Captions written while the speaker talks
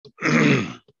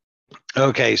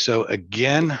Okay, so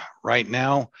again, right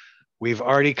now, we've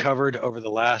already covered over the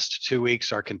last 2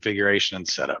 weeks our configuration and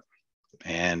setup.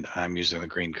 And I'm using the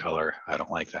green color. I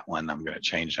don't like that one. I'm going to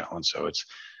change that one so it's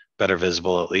better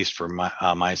visible, at least for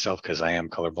myself, because I am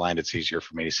colorblind. It's easier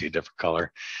for me to see a different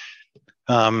color.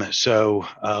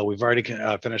 We've already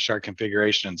finished our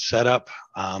configuration and setup.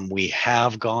 We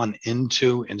have gone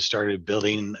into and started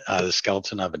building the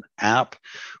skeleton of an app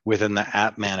within the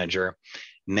app manager.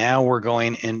 Now we're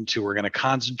going to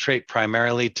concentrate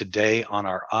primarily today on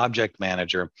our object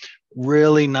manager,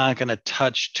 really not going to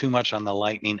touch too much on the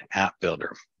Lightning app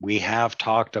builder. We have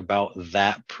talked about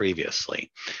that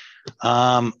previously.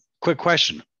 Quick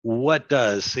question. What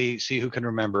does, see who can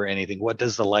remember anything, what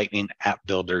does the Lightning app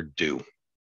builder do?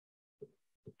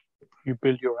 You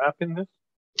build your app in this?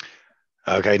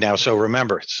 Okay, now, so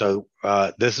remember,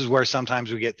 this is where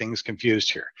sometimes we get things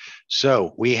confused here.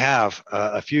 So we have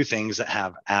a few things that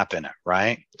have app in it,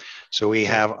 right? So we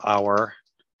have our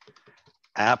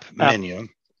app menu,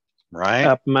 right?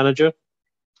 App manager.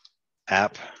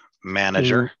 App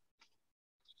manager.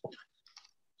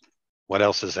 What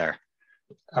else is there?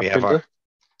 We have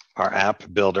our app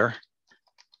builder.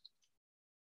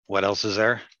 What else is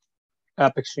there?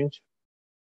 App exchange.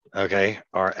 Okay,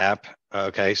 our app.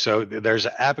 Okay, so there's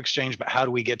an app exchange, but how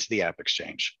do we get to the app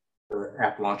exchange?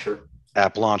 App launcher.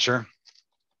 App launcher.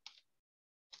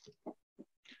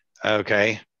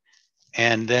 Okay,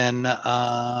 and then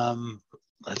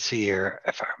let's see here.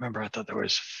 If I remember, I thought there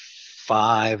was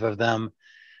 5 of them.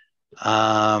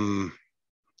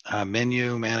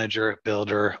 Menu, manager,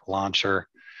 builder, launcher.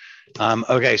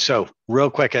 Okay, so real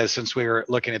quick, since we were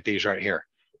looking at these right here,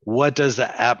 what does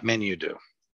the app menu do?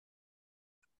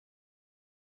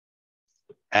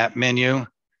 App menu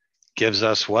gives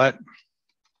us what?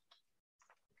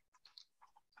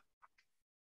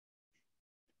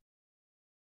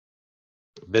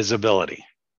 Visibility.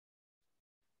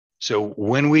 So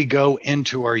when we go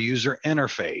into our user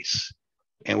interface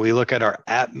and we look at our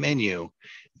app menu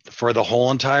for the whole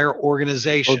entire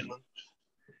organization,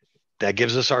 that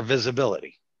gives us our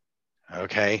visibility.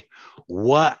 Okay.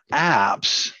 What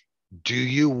apps do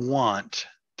you want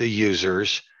the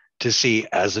users to see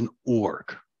as an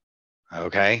org?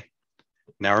 Okay.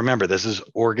 Now remember, this is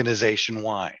organization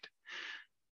wide.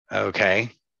 Okay.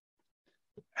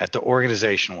 At the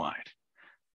organization wide.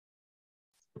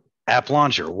 App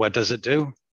launcher, what does it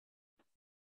do?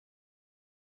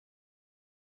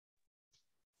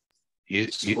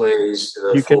 Displays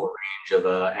the full range of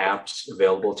apps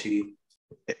available to you.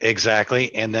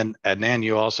 Exactly. And then Adnan,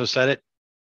 you also said it?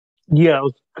 Yeah, I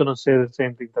was going to say the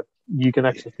same thing, that you can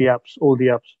access the apps, all the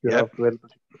apps you have available.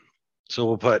 So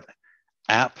we'll put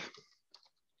app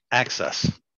access,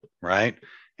 right?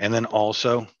 And then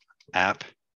also app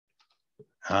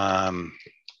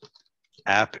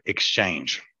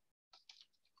exchange.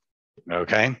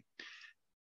 Okay.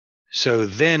 So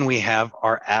then we have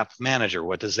our app manager.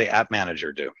 What does the app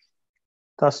manager do?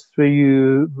 That's where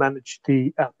you manage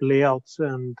the app layouts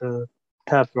and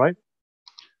tab, right?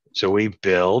 So we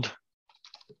build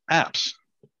apps.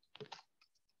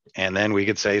 And then we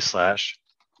could say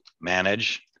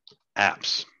 /manage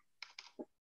apps.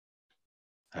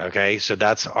 Okay, so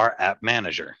that's our app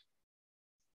manager.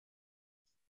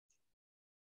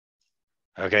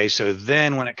 Okay, so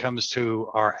then when it comes to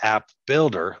our app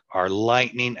builder, our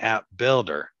Lightning app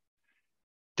builder,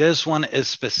 this one is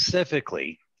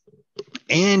specifically,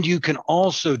 and you can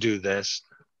also do this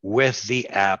with the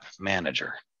app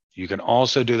manager. You can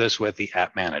also do this with the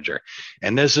app manager.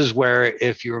 And this is where,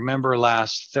 if you remember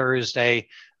last Thursday,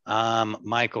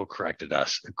 Michael corrected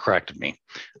me.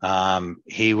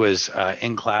 He was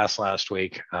in class last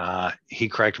week. He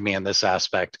corrected me in this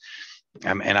aspect.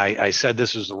 And I said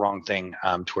this was the wrong thing,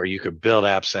 to where you could build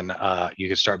apps and you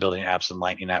could start building apps in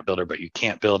Lightning App Builder, but you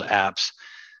can't build apps,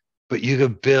 but you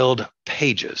could build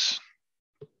pages.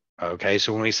 Okay,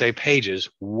 so when we say pages,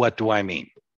 what do I mean?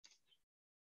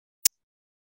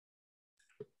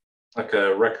 Like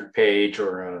a record page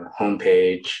or a home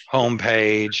page. Home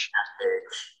page,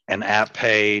 an app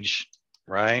page,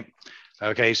 right?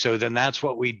 Okay, so then that's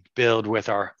what we build with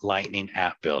our Lightning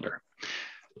App Builder.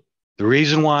 The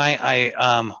reason why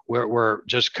we're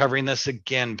just covering this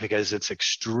again, because it's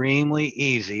extremely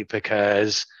easy,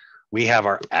 because we have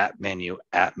our app menu,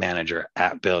 app manager,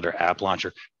 app builder, app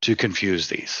launcher to confuse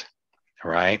these,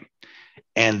 right?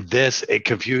 And it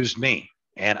confused me.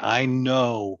 And I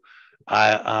know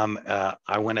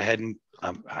I went ahead and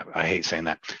I hate saying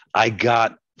that. I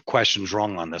got questions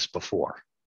wrong on this before.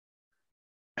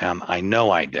 I know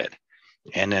I did.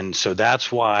 And then, so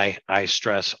that's why I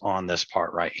stress on this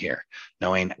part right here.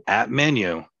 Knowing app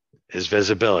menu is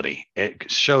visibility.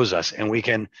 It shows us, and we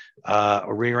can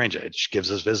rearrange it. It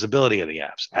gives us visibility of the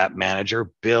apps. App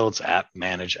Manager builds app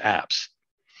manage apps.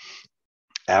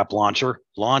 App Launcher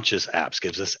launches apps,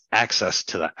 gives us access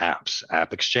to the apps.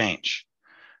 App Exchange.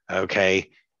 Okay.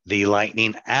 The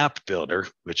Lightning App Builder,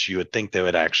 which you would think they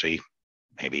would actually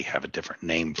maybe have a different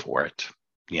name for it,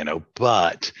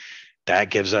 but that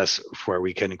gives us where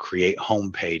we can create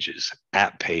home pages,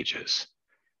 app pages.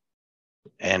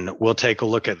 And we'll take a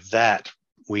look at that.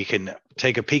 We can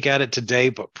take a peek at it today,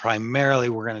 but primarily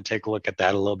we're going to take a look at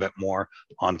that a little bit more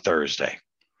on Thursday,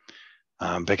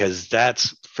 because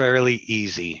that's fairly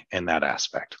easy in that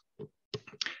aspect.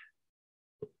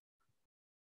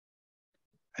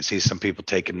 I see some people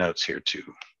taking notes here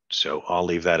too, so I'll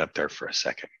leave that up there for a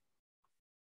second.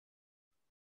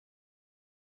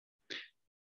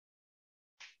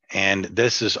 And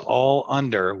this is all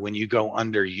under, when you go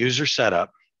under user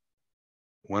setup,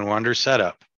 when we're under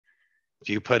setup, if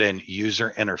you put in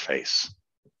user interface,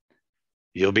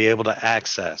 you'll be able to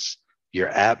access your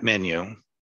app menu.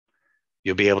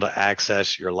 You'll be able to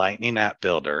access your Lightning App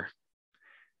Builder.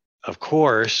 Of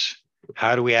course,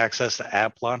 how do we access the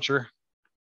app launcher?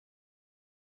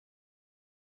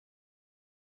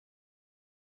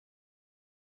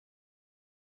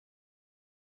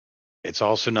 It's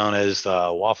also known as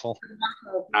the waffle.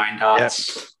 9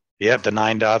 dots. Yep, the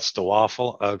 9 dots, the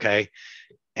waffle. Okay.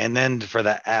 And then for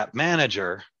the app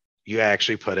manager, you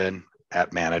actually put in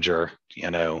app manager,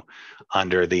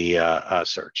 under the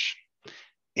search.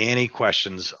 Any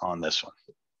questions on this one?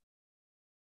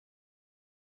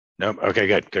 Nope. Okay,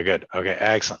 good. Okay,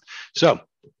 excellent. So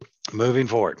moving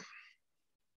forward.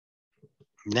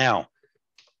 Now,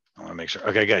 I want to make sure.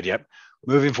 Okay, good. Yep.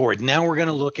 Moving forward. Now we're going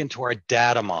to look into our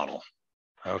data model.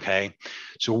 Okay.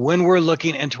 So when we're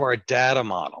looking into our data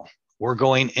model, we're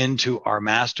going into our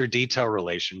master detail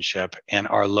relationship and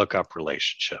our lookup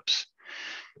relationships.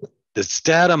 This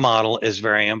data model is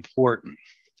very important.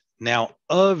 Now,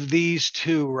 of these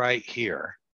two right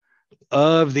here,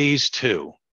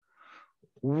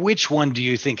 which one do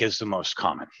you think is the most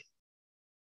common?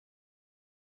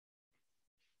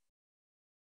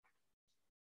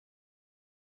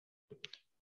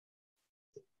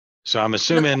 So I'm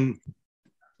assuming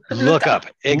lookup.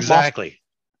 Exactly.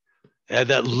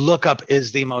 That lookup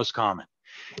is the most common.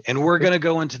 And we're going to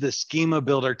go into the schema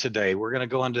builder today. We're going to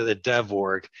go into the dev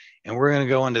org, and we're going to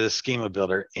go into the schema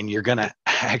builder, and you're going to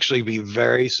actually be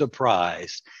very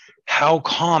surprised how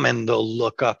common the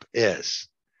lookup is.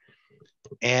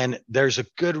 And there's a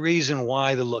good reason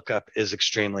why the lookup is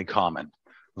extremely common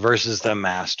versus the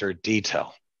master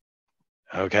detail.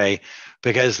 Okay,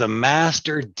 because the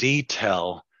master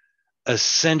detail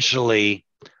essentially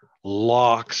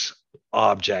locks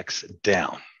objects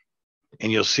down.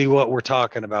 And you'll see what we're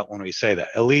talking about when we say that.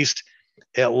 At least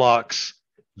it locks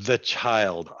the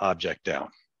child object down.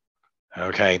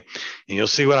 Okay. And you'll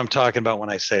see what I'm talking about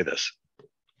when I say this.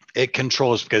 It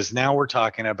controls, because now we're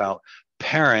talking about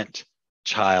parent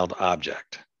child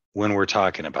object when we're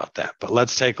talking about that. But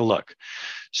let's take a look.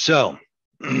 So,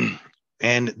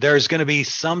 and there's going to be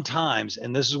sometimes,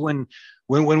 and this is when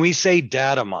we say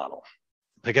data model,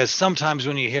 because sometimes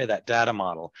when you hear that data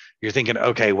model, you're thinking,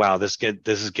 okay, wow, this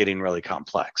is getting really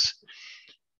complex.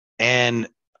 And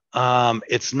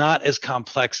it's not as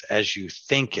complex as you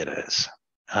think it is.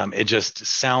 It just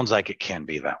sounds like it can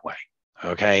be that way.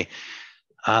 Okay.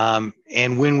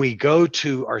 And when we go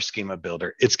to our schema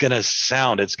builder, it's going to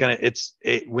sound,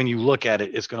 when you look at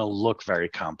it, it's going to look very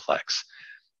complex.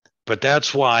 But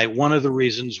that's why, one of the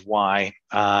reasons why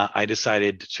I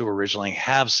decided to originally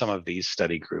have some of these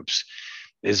study groups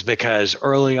is because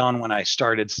early on when I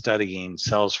started studying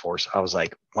Salesforce, I was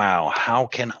like, wow, how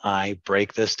can I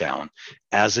break this down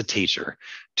as a teacher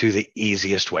to the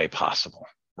easiest way possible,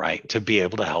 right? To be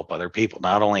able to help other people,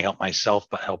 not only help myself,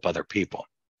 but help other people,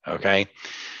 okay?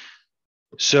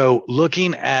 So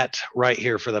looking at right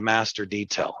here for the master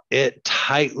detail, it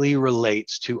tightly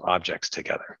relates two objects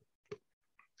together.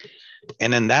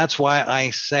 And then that's why I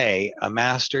say a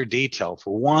master detail,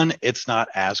 for one, it's not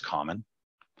as common,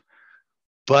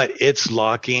 but it's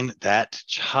locking that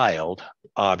child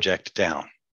object down,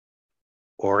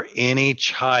 or any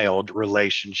child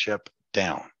relationship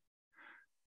down,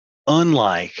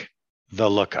 unlike the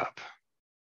lookup.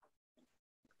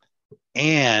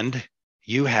 And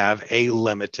you have a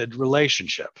limited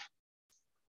relationship,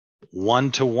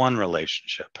 one-to-one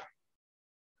relationship,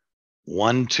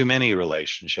 one-to-many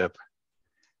relationship,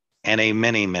 and a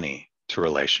many-many to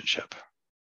relationship.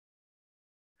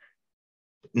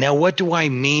 Now, what do I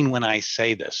mean when I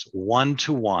say this?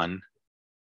 One-to-one,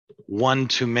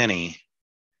 one-to-many,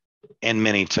 and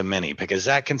many-to-many, because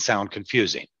that can sound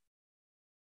confusing.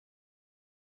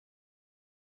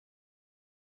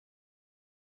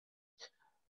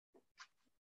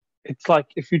 it's like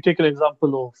if you take an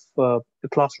example of the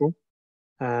classroom,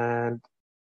 and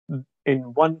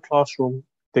in one classroom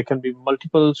there can be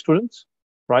multiple students,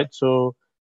 right? So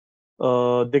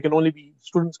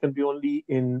students can be only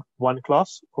in one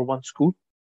class or one school,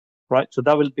 right? So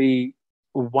that will be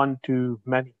one to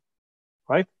many,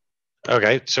 right?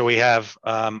 Okay, so we have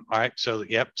all right. So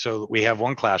yep. So we have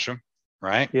one classroom,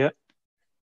 right? Yeah.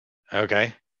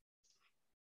 Okay.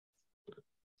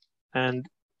 And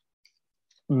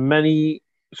many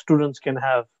students can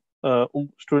have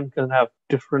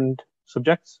different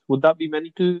subjects. Would that be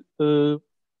many to?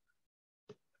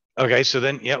 Okay, so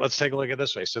then yeah, let's take a look at it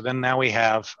this way. So then now we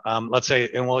have let's say,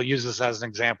 and we'll use this as an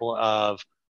example of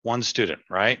one student,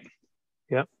 right?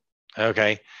 Yeah.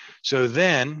 Okay, so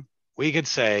then we could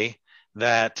say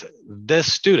that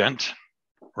this student,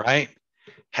 right,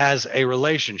 has a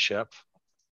relationship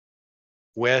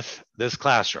with this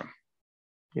classroom.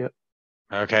 Yeah.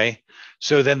 Okay,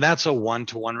 so then that's a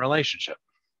one-to-one relationship.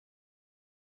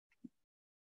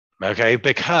 Okay,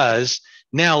 because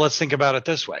now let's think about it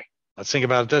this way.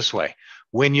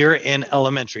 When you're in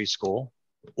elementary school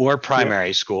or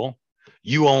primary school,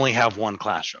 you only have one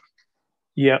classroom.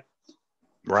 Yeah.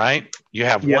 Right? You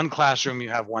have one classroom, you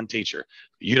have one teacher.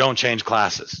 You don't change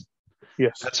classes.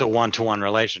 Yes. That's a one-to-one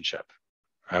relationship.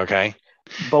 Okay.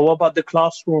 But what about the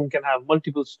classroom can have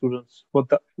multiple students?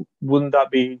 Wouldn't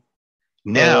that be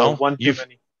now one too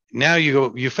many? Now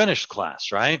you finished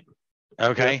class, right?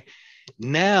 Okay. Yeah.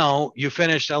 Now you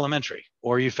finished elementary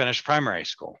or you finished primary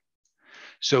school.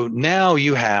 So now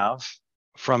you have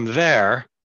from there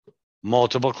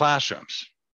multiple classrooms.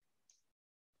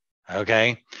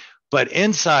 Okay. But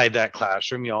inside that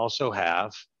classroom, you also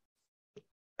have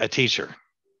a teacher.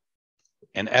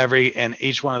 And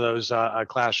each one of those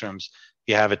classrooms,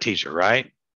 you have a teacher,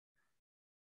 right?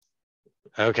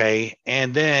 Okay.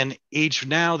 And then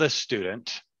now the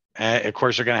student, of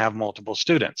course, you're going to have multiple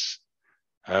students.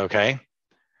 Okay.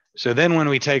 So then when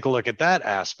we take a look at that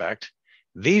aspect,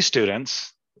 these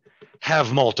students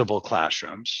have multiple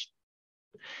classrooms.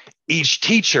 Each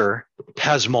teacher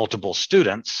has multiple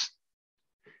students.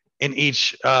 And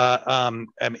each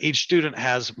student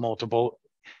has multiple,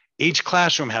 each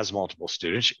classroom has multiple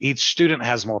students. Each student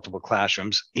has multiple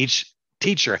classrooms. Each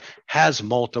teacher has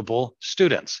multiple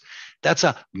students. That's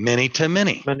a many to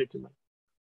many. Many to many.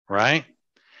 Right?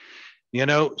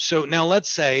 So now let's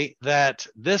say that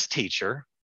this teacher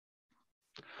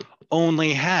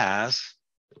only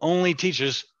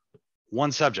teaches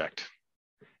one subject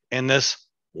in this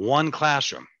one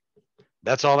classroom.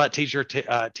 That's all that teacher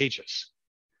teaches.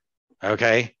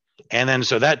 Okay. And then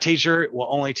so that teacher will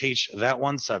only teach that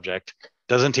one subject,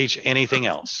 doesn't teach anything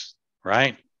else,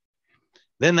 right?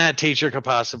 Then that teacher could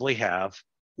possibly have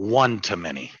one to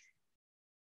many,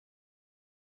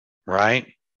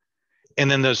 right?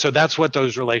 And then so that's what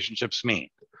those relationships mean.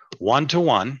 One to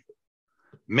one,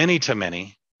 many to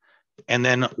many, and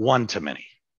then one to many.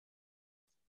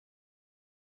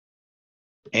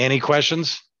 Any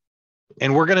questions?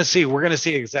 And we're going to see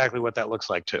exactly what that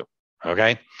looks like too.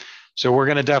 Okay. So we're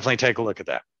going to definitely take a look at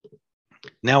that.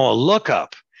 Now a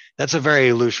lookup, that's a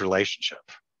very loose relationship.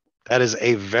 That is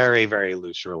a very, very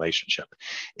loose relationship.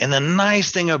 And the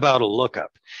nice thing about a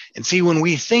lookup, and see, when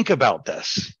we think about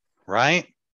this, right?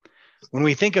 When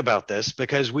we think about this,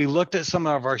 because we looked at some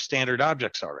of our standard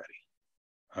objects already.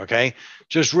 Okay.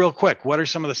 Just real quick, what are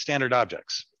some of the standard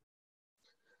objects?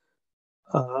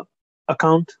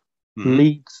 Account,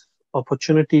 leads,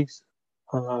 opportunities,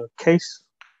 case.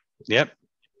 Yep.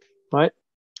 Right.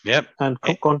 Yep. And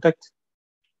contact.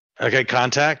 Okay,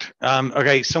 contact.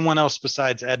 Okay, someone else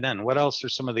besides admin. What else are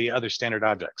some of the other standard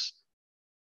objects?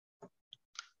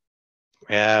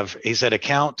 He said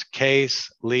account,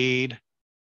 case, lead.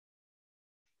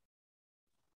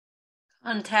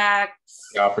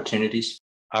 Contacts. Opportunities.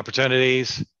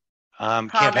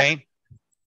 Campaign.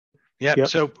 Yep.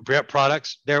 So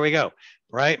products. There we go.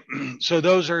 Right. So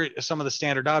those are some of the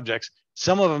standard objects.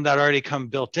 Some of them that already come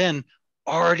built in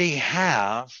already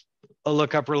have a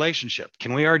lookup relationship.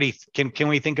 Can we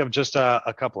think of just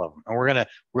a couple of them? And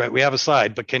we have a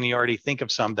slide, but can you already think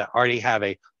of some that already have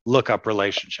a lookup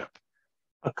relationship?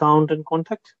 Account and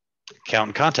contact. Account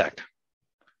and contact.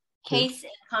 Case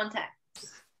and contact.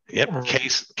 Yep.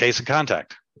 Case and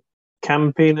contact.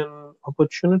 Campaign and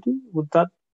opportunity. Would that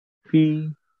be?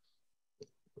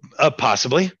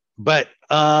 Possibly, but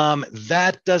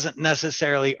that doesn't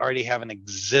necessarily already have an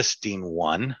existing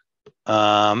one.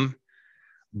 But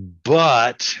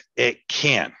it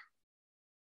can.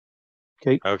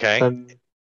 Okay.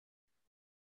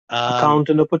 Account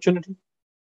and opportunity.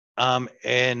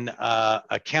 And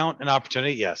account and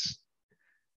opportunity, yes.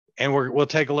 And we'll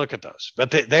take a look at those,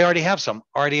 but they already have some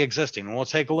already existing, and we'll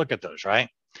take a look at those, right?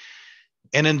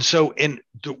 And then so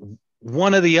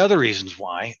one of the other reasons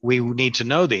why we need to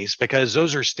know these, because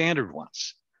those are standard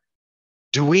ones.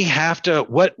 Do we have to,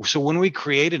 so when we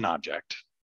create an object,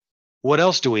 what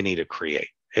else do we need to create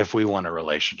if we want a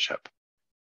relationship?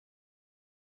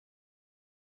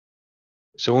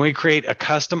 So when we create a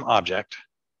custom object,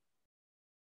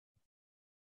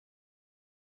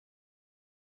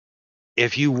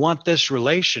 if you want this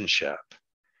relationship,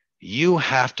 you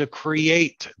have to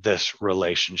create this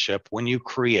relationship when you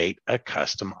create a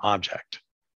custom object.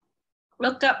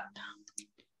 Lookup.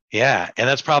 Yeah, and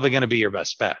that's probably going to be your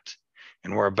best bet.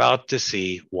 And we're about to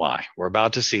see why. We're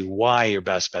about to see why your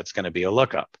best bet's going to be a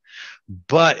lookup.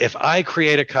 But if I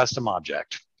create a custom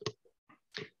object,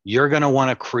 you're going to want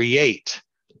to create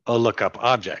a lookup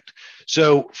object.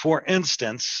 So for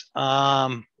instance,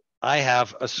 I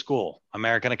have a school,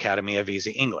 American Academy of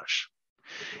Easy English.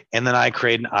 And then I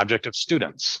create an object of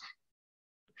students.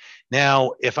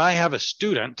 Now, if I have a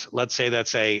student, let's say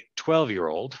that's a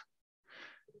 12-year-old,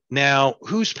 now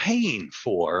who's paying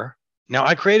for, now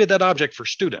I created that object for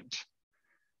student.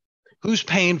 Who's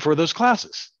paying for those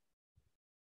classes?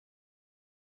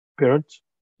 Parents.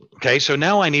 Okay, so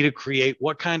now I need to create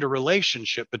what kind of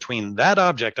relationship between that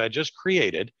object I just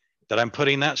created that I'm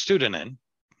putting that student in.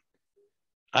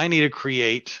 I need to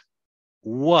create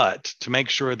what to make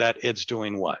sure that it's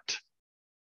doing what?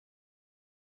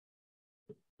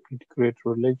 Create a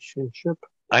relationship.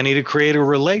 I need to create a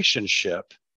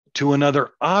relationship to another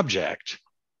object.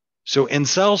 So in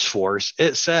Salesforce,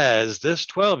 it says this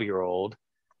 12-year-old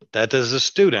that is a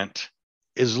student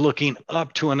is looking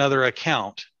up to another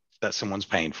account that someone's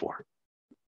paying for,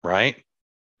 right?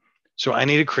 So I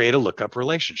need to create a lookup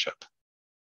relationship.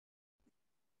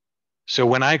 So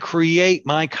when I create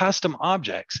my custom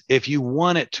objects, if you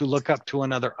want it to look up to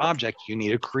another object, you need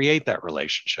to create that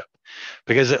relationship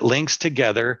because it links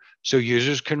together so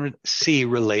users can see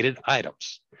related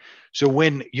items. So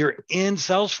when you're in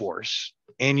Salesforce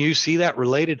and you see that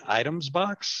related items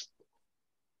box,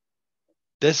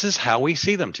 this is how we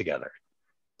see them together.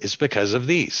 It's because of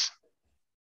these.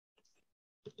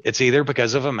 It's either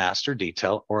because of a master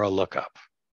detail or a lookup.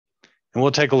 And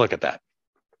we'll take a look at that.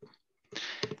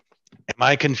 Am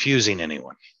I confusing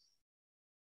anyone?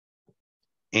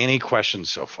 Any questions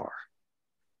so far?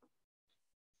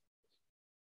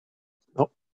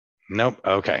 Nope. Nope.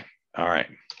 Okay. All right.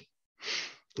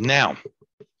 Now,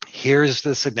 here's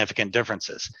the significant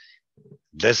differences.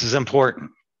 This is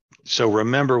important. So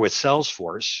remember with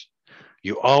Salesforce,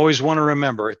 you always want to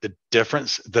remember the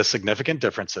difference, the significant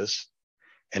differences,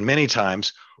 and many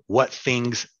times what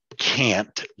things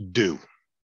can't do,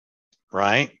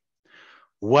 right?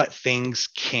 What things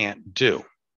can't do.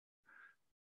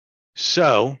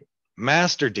 So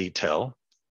master detail,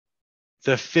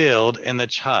 the field in the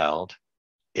child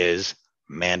is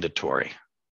mandatory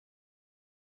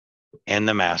in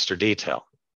the master detail.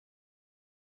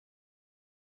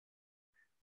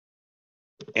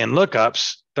 In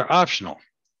lookups, they're optional.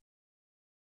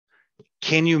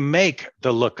 Can you make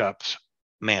the lookups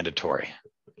mandatory?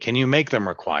 Can you make them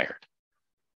required?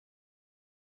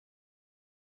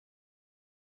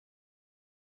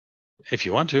 If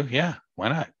you want to, yeah, why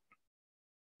not?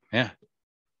 Yeah.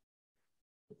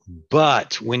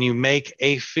 But when you make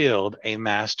a field a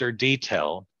master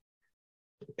detail,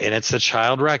 and it's a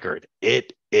child record,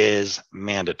 it is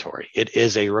mandatory. It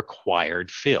is a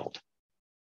required field.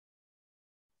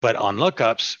 But on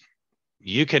lookups,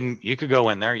 you could go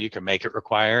in there, you can make it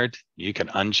required, you can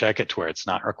uncheck it to where it's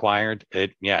not required.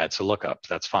 It's a lookup,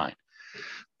 that's fine.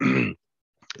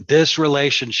 This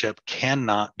relationship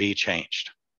cannot be changed.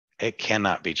 It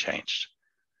cannot be changed.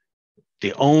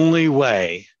 The only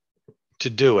way to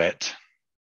do it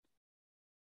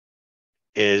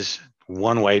is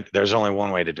one way. There's only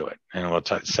one way to do it. And we'll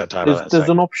set title. There's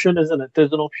an option, isn't it?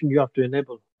 There's an option you have to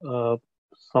enable.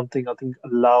 Something, I think,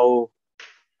 allow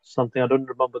something. I don't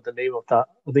remember the name of that.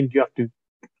 I think you have to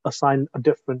assign a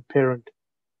different parent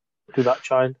to that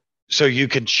child. So you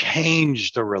can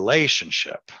change the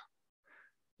relationship.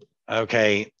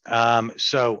 Okay.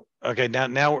 Okay,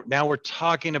 now we're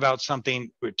talking about something.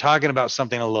 We're talking about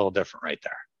something a little different right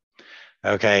there.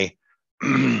 Okay,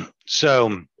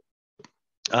 so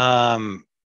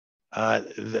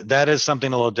that is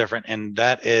something a little different, and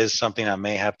that is something I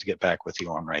may have to get back with you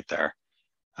on right there,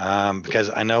 because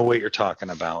I know what you're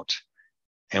talking about,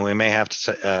 and we may have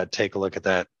to take a look at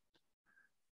that.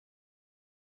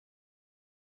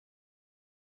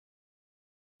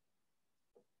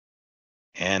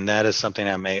 And that is something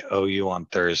I may owe you on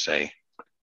Thursday.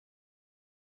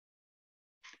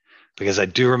 because I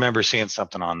do remember seeing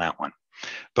something on that one.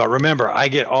 But remember, I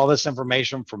get all this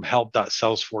information from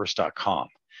help.salesforce.com.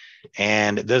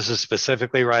 And this is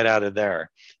specifically right out of there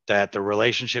that the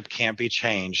relationship can't be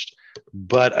changed.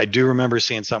 But I do remember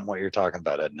seeing something what you're talking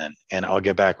about, Ednan, and I'll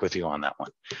get back with you on that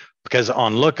one. Because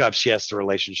on lookups, yes, the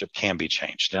relationship can be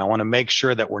changed. And I want to make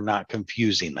sure that we're not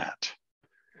confusing that.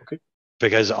 Okay.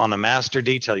 Because on the master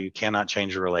detail, you cannot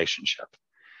change a relationship.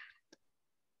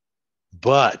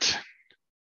 But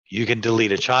you can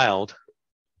delete a child.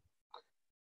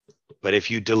 But if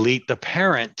you delete the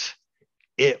parent,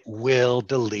 it will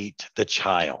delete the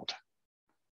child.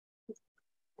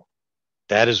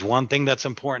 That is one thing that's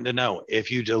important to know.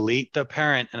 If you delete the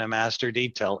parent in a master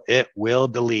detail, it will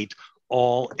delete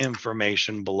all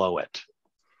information below it.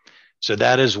 So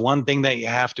that is one thing that you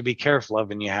have to be careful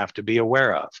of and you have to be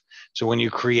aware of. So when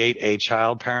you create a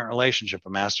child-parent relationship, a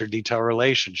master detail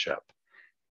relationship,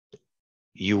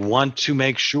 you want to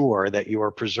make sure that you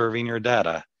are preserving your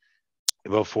data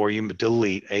before you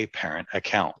delete a parent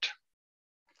account.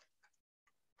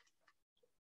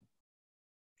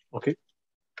 Okay.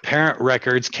 Parent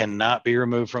records cannot be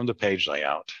removed from the page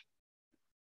layout.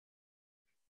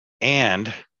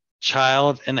 And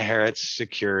child inherits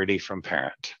security from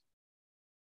parent.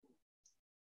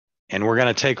 And we're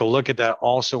going to take a look at that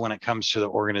also when it comes to the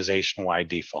organization-wide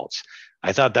defaults.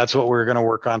 I thought that's what we were going to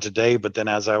work on today, but then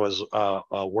as I was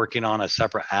working on a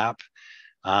separate app,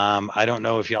 I don't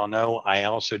know if y'all know, I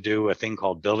also do a thing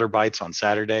called Builder Bytes on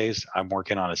Saturdays. I'm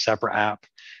working on a separate app.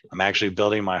 I'm actually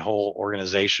building my whole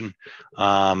organization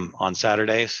on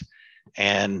Saturdays.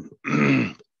 And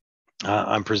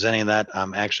I'm presenting that.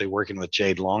 I'm actually working with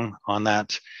Jade Long on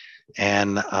that.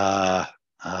 And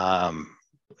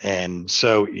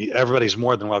so everybody's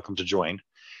more than welcome to join,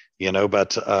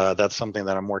 but that's something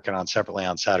that I'm working on separately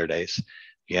on Saturdays.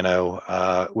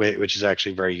 Which is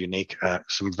actually very unique,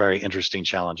 some very interesting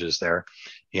challenges there,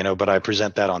 but I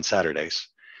present that on Saturdays,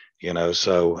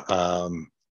 so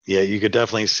you could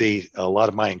definitely see a lot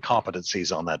of my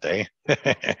incompetencies on that day.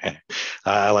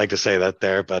 I like to say that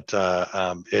there, but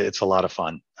it's a lot of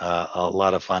fun, a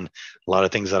lot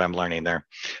of things that I'm learning there.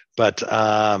 But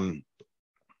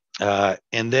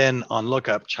and then on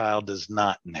lookup, child does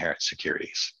not inherit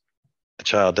securities. A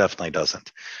child definitely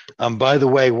doesn't. By the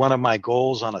way, one of my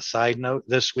goals on a side note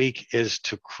this week is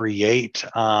to create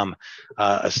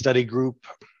a study group.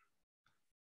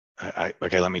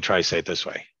 Okay, let me try to say it this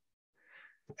way.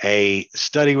 A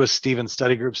study with Stephen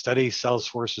study group, study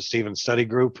Salesforce with Stephen study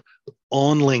group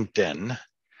on LinkedIn.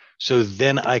 So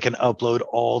then I can upload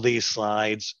all these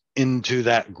slides into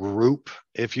that group,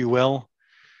 if you will.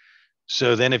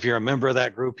 So then if you're a member of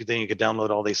that group, then you could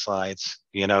download all these slides,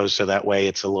 so that way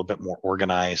it's a little bit more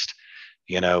organized,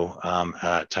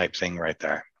 type thing right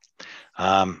there.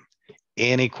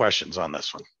 Any questions on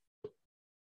this one?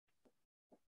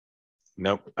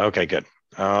 Nope. Okay, good.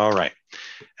 All right.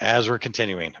 As we're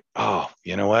continuing. Oh,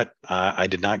 you know what? I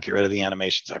did not get rid of the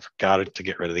animations. I forgot to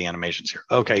get rid of the animations here.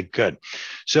 Okay, good.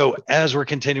 So as we're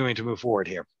continuing to move forward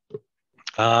here,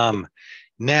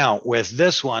 now with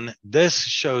this one, this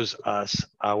shows us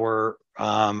our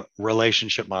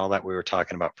relationship model that we were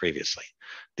talking about previously.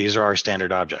 These are our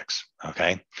standard objects,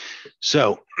 okay?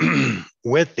 So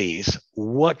with these,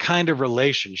 what kind of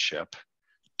relationship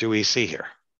do we see here?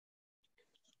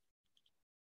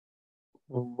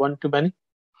 One to many?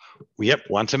 Yep,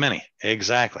 one to many,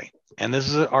 exactly. And this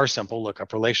is our simple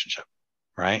lookup relationship,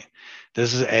 right?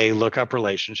 This is a lookup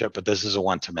relationship, but this is a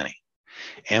one to many.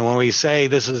 And when we say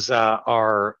this is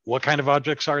what kind of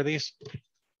objects are these?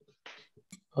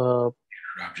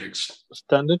 Objects.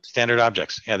 Standard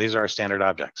objects. Yeah, these are our standard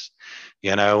objects,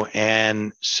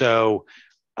 and so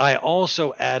I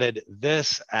also added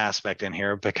this aspect in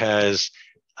here because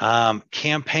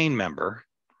campaign member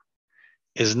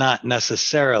is not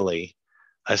necessarily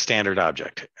a standard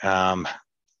object.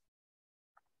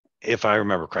 If I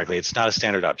remember correctly, it's not a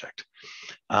standard object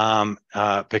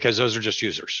because those are just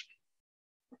users.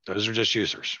 Those are just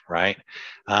users, right?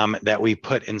 That we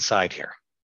put inside here.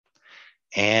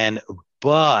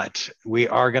 But we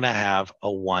are going to have a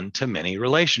one-to-many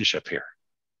relationship here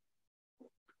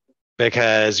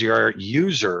because your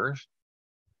user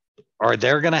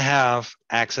they're going to have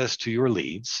access to your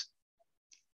leads.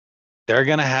 They're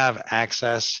going to have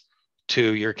access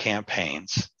to your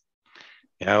campaigns,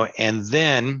 and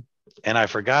then, and I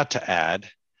forgot to add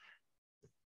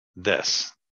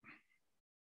this.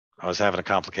 I was having a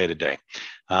complicated day.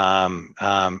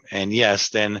 And yes,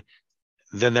 then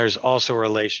there's also a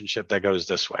relationship that goes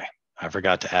this way. I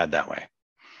forgot to add that way.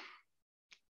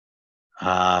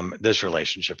 This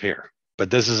relationship here. But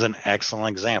this is an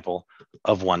excellent example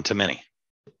of one to many.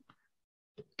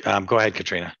 Go ahead,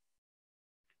 Katrina.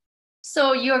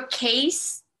 So your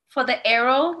case for the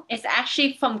arrow is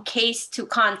actually from case to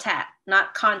contact,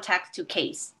 not contact to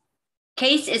case.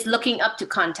 Case is looking up to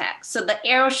contact. So the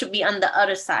arrow should be on the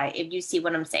other side, if you see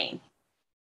what I'm saying.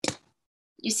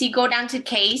 You see, go down to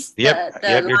case, Yep. the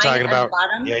Yep. line You're talking on about, the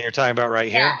bottom. yeah, you're talking about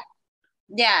right here.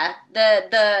 Yeah.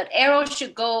 The arrow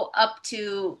should go up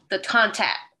to the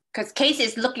contact because case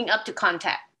is looking up to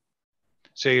contact.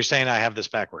 So you're saying I have this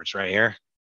backwards right here?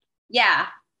 Yeah.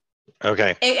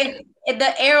 Okay.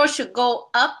 The arrow should go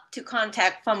up to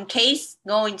contact from case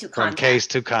going to contact. From case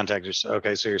to contact.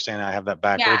 Okay. So you're saying I have that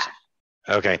backwards?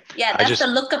 Yeah. Okay. Yeah, that's the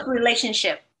lookup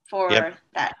relationship for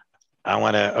that. I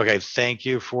want to, okay, thank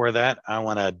you for that. I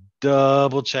want to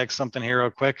double check something here real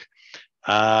quick.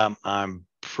 I'm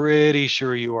pretty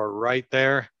sure you are right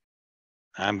there.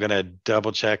 I'm going to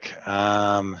double check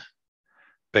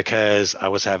because I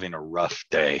was having a rough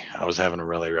day. I was having a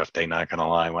really rough day, not going to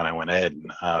lie, when I went ahead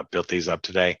and built these up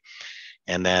today.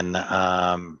 And then,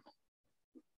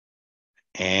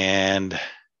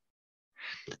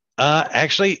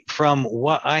 actually, from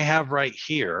what I have right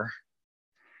here,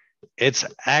 it's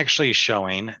actually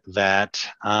showing that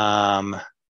that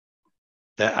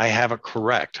I have it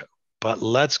correct. But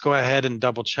let's go ahead and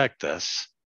double check this.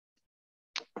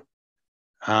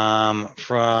 Do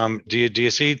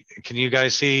you see? Can you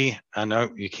guys see? No,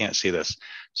 you can't see this.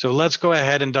 So let's go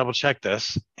ahead and double check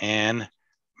this. And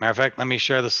matter of fact, let me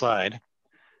share the slide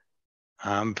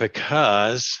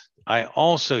because I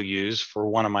also use for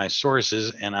one of my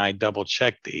sources, and I double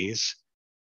check these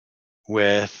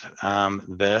with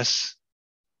this.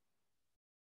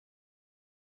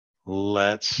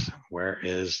 Where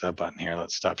is the button here?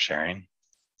 Let's stop sharing.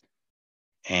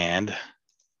 And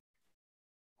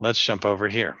let's jump over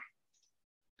here.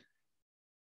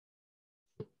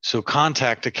 So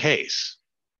contact a case.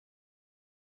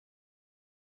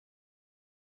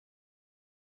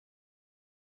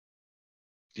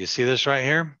 Do you see this right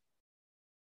here?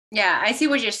 Yeah, I see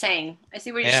what you're saying. I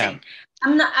see what you're saying.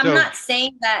 I'm not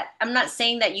saying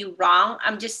that you're wrong.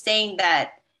 I'm just saying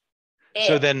that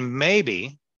so then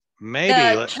maybe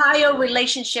the child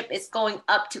relationship is going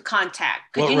up to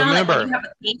contact. Because you know, remember, like when you have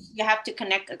a case, you have to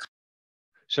connect a.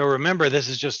 So remember, this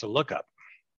is just a lookup.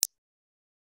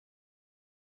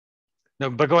 No,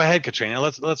 but go ahead, Katrina.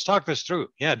 Let's talk this through.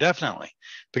 Yeah, definitely,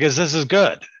 because this is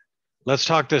good. Let's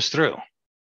talk this through.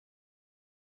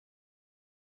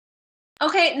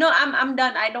 Okay, no, I'm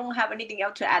done. I don't have anything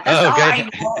else to add. That's all I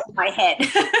know in my head.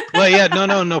 Well, yeah,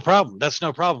 no problem. That's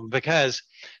no problem because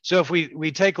so if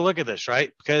we take a look at this,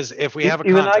 right? Because if we have a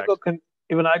contact,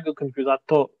 even I go confused. I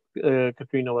thought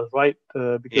Katrina was right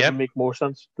because it makes more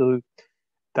sense.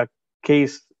 That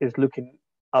case is looking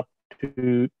up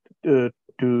to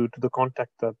the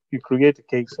contact that you create a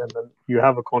case and then you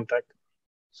have a contact.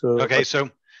 So okay,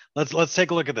 so let's take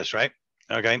a look at this, right?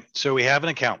 Okay, so we have an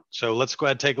account. So let's go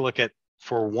ahead and take a look at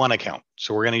for one account.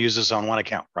 So we're going to use this on one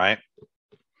account, right?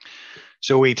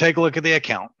 So we take a look at the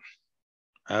account.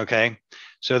 Okay,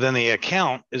 so then the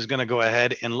account is going to go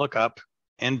ahead and look up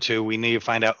into, we need to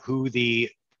find out who the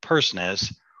person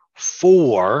is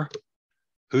for,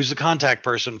 who's the contact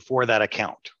person for that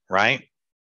account, right?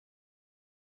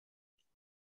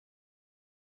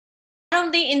 I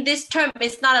don't think in this term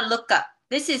it's not a lookup.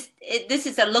 This is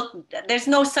a look. There's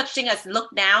no such thing as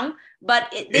look down,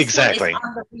 but this one is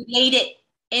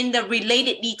on the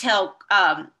related detail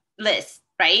list,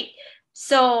 right?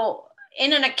 So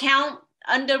in an account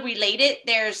under related,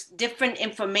 there's different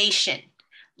information.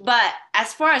 But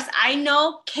as far as I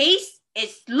know, case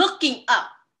is looking up.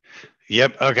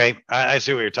 Yep. Okay. I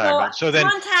see what you're talking about. So then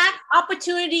contact,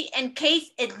 opportunity, and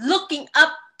case is looking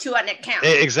up to an account.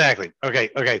 Exactly.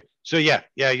 Okay. So yeah,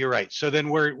 you're right. So then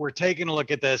we're taking a look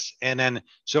at this, and then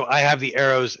so I have the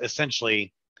arrows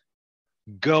essentially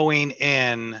going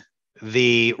in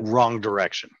the wrong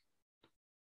direction.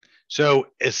 So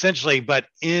essentially, but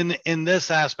in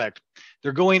this aspect,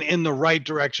 they're going in the right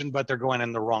direction, but they're going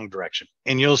in the wrong direction.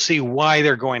 And you'll see why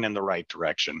they're going in the right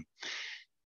direction.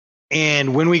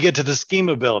 And when we get to the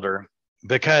schema builder,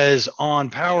 because on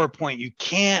PowerPoint, you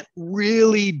can't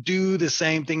really do the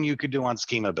same thing you could do on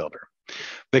schema builder.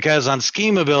 Because on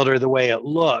schema builder, the way it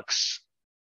looks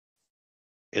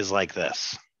is like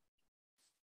this.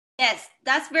 Yes,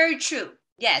 that's very true.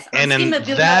 Yes. And then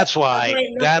that's why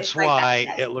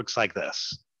it looks like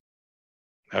this.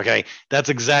 Okay. That's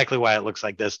exactly why it looks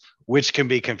like this, which can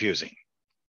be confusing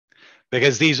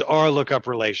because these are lookup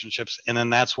relationships. And then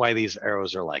that's why these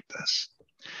arrows are like this,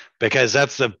 because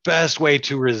that's the best way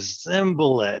to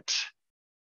resemble it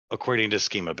according to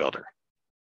schema builder.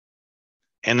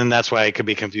 And then that's why it could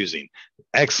be confusing.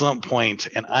 Excellent point.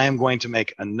 And I am going to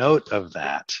make a note of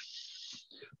that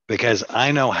because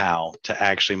I know how to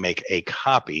actually make a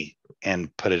copy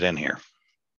and put it in here.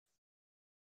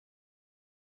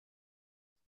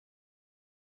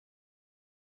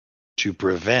 To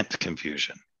prevent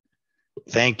confusion.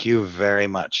 Thank you very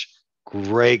much.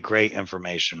 Great, great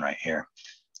information right here.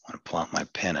 I'm going to pull out my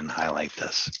pen and highlight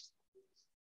this.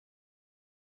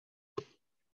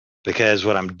 Because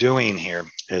what I'm doing here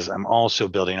is I'm also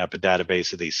building up a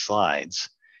database of these slides,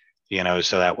 you know,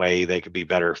 so that way they could be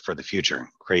better for the future,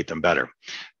 create them better.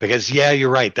 Because yeah, you're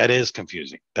right. That is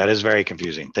confusing. That is very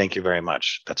confusing. Thank you very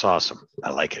much. That's awesome.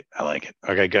 I like it. I like it.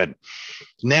 Okay, good.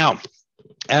 Now,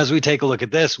 as we take a look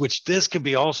at this, which this could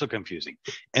be also confusing.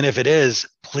 And if it is,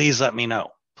 please let me know.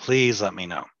 Please let me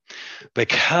know.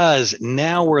 Because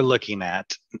now we're looking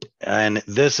at, and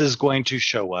this is going to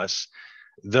show us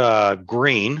the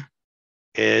green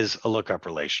is a lookup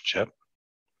relationship.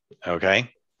 Okay.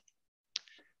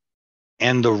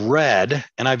 And the red,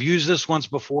 and I've used this once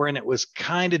before and it was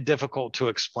kind of difficult to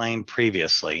explain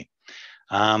previously.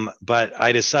 But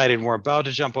I decided we're about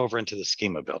to jump over into the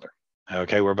schema builder.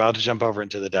 Okay, we're about to jump over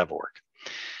into the dev org.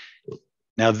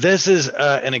 Now, this is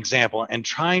an example, and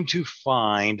trying to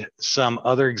find some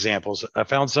other examples. I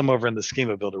found some over in the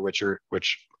schema builder,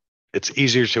 which it's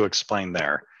easier to explain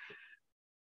there,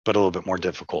 but a little bit more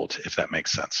difficult, if that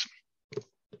makes sense.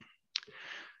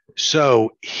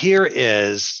 So here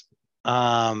is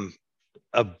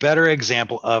a better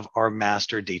example of our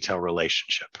master detail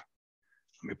relationship.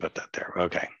 Let me put that there.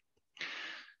 Okay.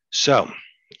 So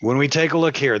when we take a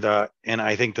look here, and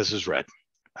I think this is red.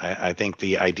 I think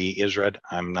the ID is red.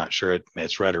 I'm not sure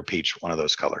it's red or peach, one of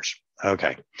those colors.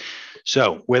 Okay.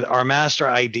 So with our master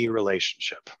ID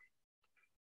relationship,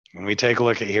 when we take a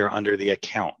look at here under the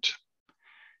account,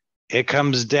 it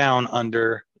comes down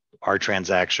under our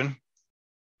transaction,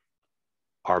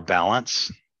 our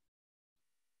balance,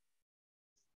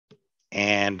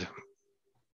 and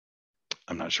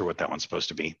I'm not sure what that one's supposed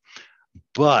to be,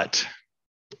 but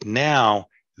now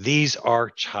these are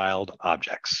child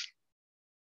objects.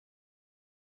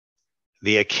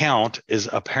 The account is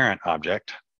a parent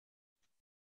object,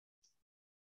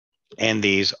 and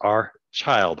these are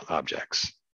child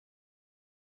objects.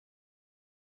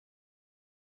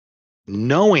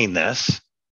 Knowing this,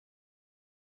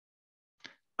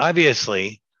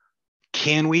 obviously,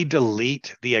 can we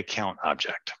delete the account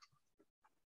object?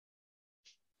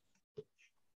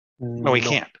 No, we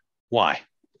can't. Why?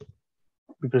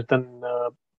 Because then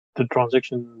the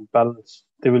transaction balance,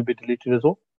 they will be deleted as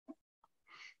well.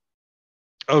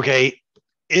 Okay,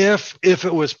 if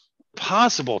it was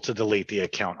possible to delete the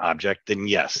account object, then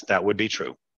yes, that would be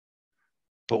true.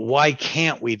 But why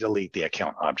can't we delete the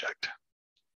account object?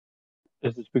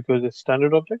 Is this because it's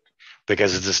standard object?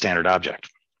 Because it's a standard object,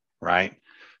 right?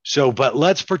 So, but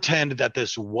let's pretend that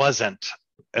this wasn't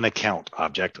an account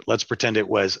object. Let's pretend it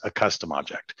was a custom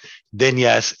object. Then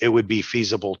yes, it would be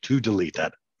feasible to delete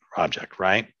that object,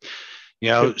 right? You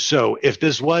know, so if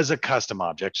this was a custom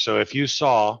object, so if you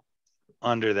saw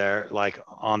under there, like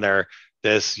on there,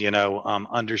 this, you know,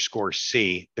 underscore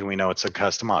C, then we know it's a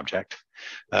custom object.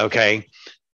 Okay.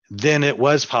 Then it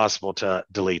was possible to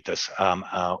delete this.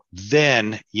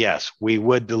 Then yes, we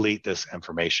would delete this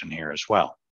information here as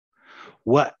well.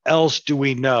 What else do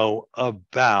we know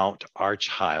about our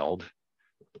child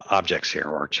objects here,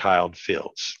 or child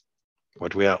fields?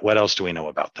 What else do we know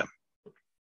about them?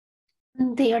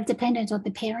 They are dependent on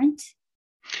the parent.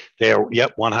 They are,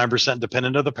 yep, 100%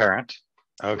 dependent on the parent.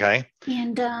 Okay.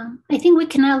 And I think we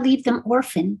cannot leave them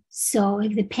orphan. So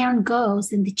if the parent goes,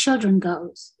 then the children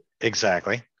goes.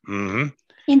 Exactly. Mm-hmm.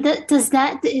 And is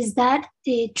that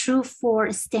true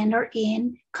for standard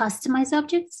in customized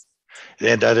objects?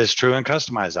 And that is true in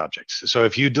customized objects. So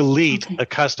if you delete a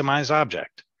customized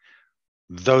object,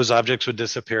 those objects would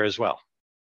disappear as well.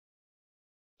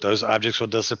 Those objects will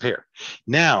disappear.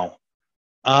 Now,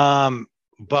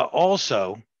 but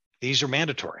also these are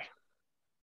mandatory.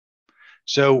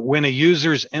 So when a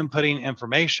user is inputting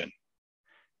information,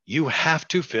 you have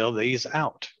to fill these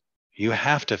out. You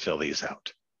have to fill these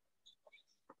out.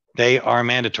 They are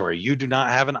mandatory. You do not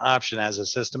have an option as a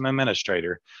system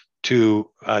administrator to,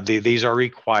 these are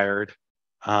required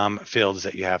fields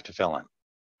that you have to fill in.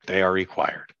 They are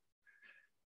required.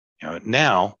 You know,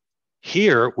 now,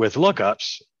 here with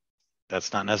lookups,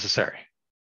 that's not necessary.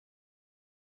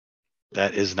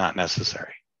 That is not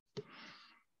necessary.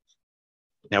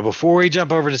 Now, before we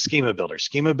jump over to Schema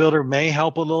Builder may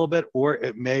help a little bit, or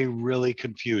it may really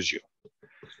confuse you.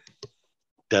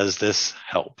 Does this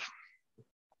help?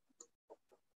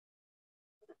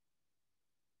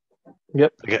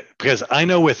 Yep. Because I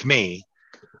know with me,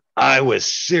 I was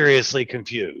seriously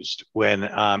confused when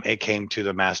it came to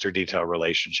the master detail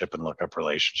relationship and lookup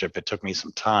relationship. It took me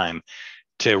some time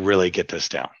to really get this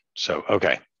down. So,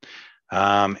 okay.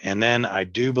 And then I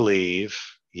do believe,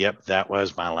 yep, that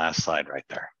was my last slide right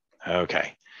there.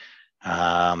 Okay.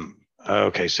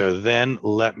 Okay, so then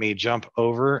let me jump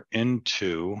over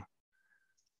into,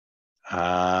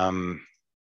 and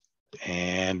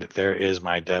there is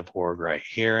my dev org right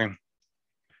here.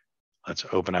 Let's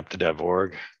open up the dev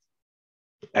org.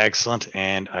 Excellent,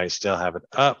 and I still have it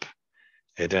up.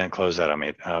 It didn't close out on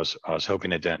me. I was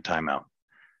hoping it didn't time out.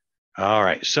 All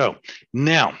right, so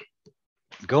now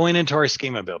going into our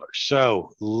schema builder.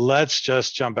 So let's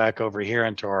just jump back over here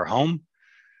into our home.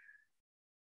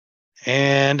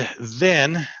 And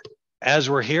then as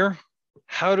we're here,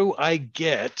 how do I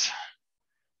get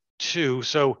to,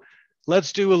 so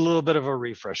let's do a little bit of a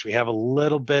refresh. We have a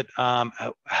little bit,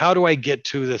 how do I get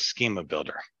to the schema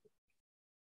builder?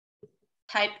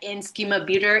 Type in schema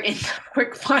builder in the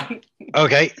quick find.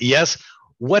 Okay, yes.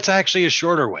 What's actually a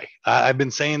shorter way? I've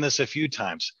been saying this a few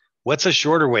times. What's a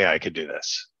shorter way I could do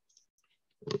this?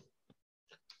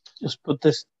 Just put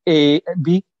this A,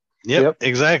 B. Yep.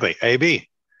 Exactly. A, B.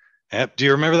 Yep. Do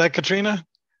you remember that, Katrina?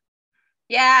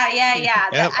 Yeah.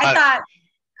 Yep.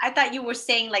 I thought you were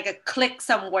saying like a click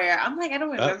somewhere. I'm like, I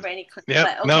don't remember any click.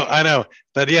 Yeah, Okay. no, I know.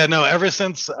 But yeah, no, ever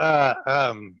since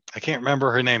I can't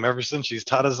remember her name, ever since she's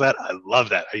taught us that, I love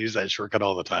that. I use that shortcut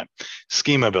all the time.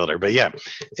 Schema builder. But yeah,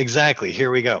 exactly. Here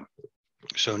we go.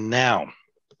 So now,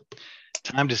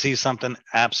 time to see something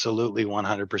absolutely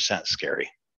 100% scary.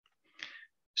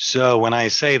 So when I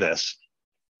say this,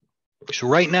 so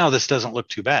right now this doesn't look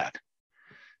too bad.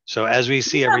 So as we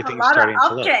see everything starting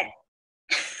to look.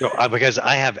 So, because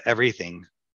I have everything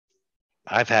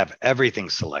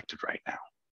selected right now.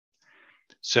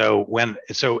 So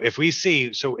if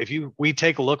we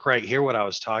take a look right here, what I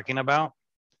was talking about,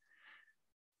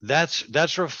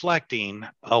 that's reflecting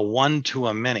a one to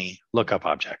a many lookup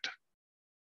object.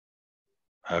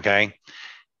 Okay.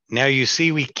 Now you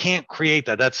see, we can't create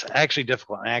that. That's actually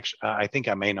difficult. Actually, I think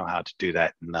I may know how to do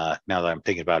that. Now that I'm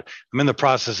thinking about it, I'm in the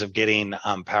process of getting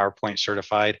PowerPoint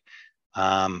certified.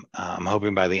 I'm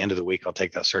hoping by the end of the week I'll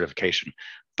take that certification,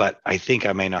 but I think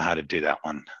I may know how to do that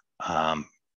one.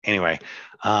 Anyway,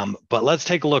 but let's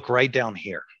take a look right down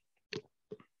here.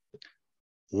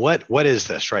 What is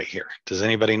this right here? Does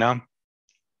anybody know?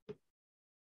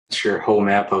 It's your whole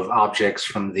map of objects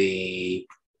from the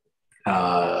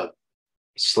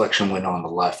selection window on the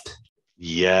left.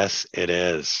 Yes, it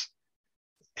is.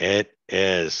 It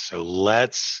is. So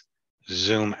let's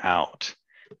zoom out.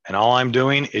 And all I'm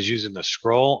doing is using the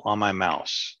scroll on my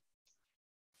mouse.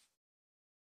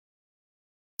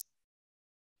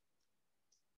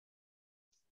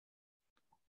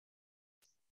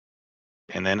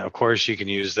 And then, of course, you can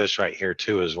use this right here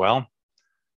too as well.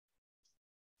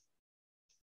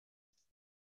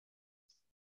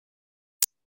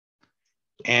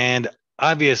 And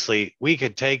obviously, we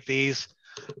could take these.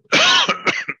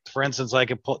 For instance, I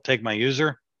could take my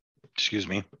user, excuse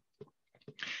me,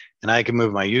 and I can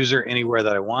move my user anywhere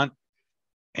that I want.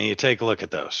 And you take a look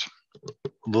at those.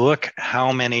 Look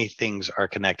how many things are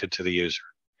connected to the user.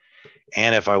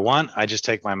 And if I want, I just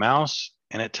take my mouse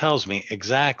and it tells me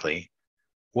exactly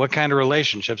what kind of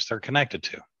relationships they're connected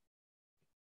to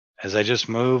as I just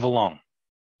move along,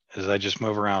 as I just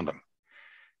move around them.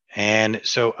 And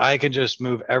so I can just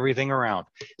move everything around.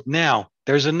 Now,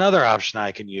 there's another option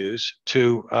I can use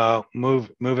to move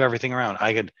everything around.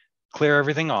 I could clear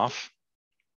everything off.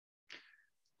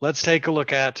 Let's take a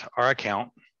look at our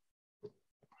account.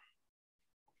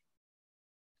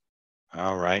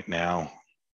 All right, now,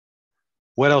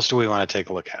 what else do we want to take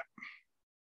a look at?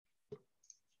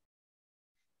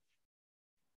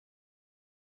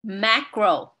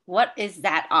 Macro, what is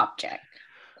that object?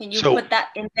 Can you put that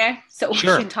in there so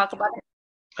sure. We can talk about it?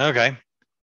 Okay.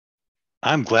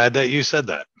 I'm glad that you said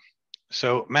that.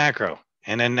 So macro,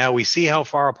 and then now we see how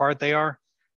far apart they are.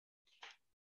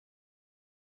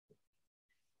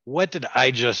 What did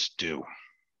I just do?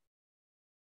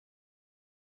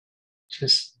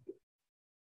 Just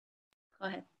go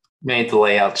ahead. Made the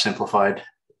layout simplified.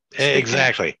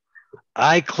 Exactly.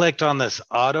 I clicked on this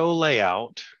auto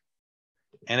layout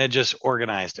and it just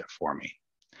organized it for me.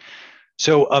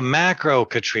 So a macro,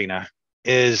 Katrina,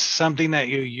 is something that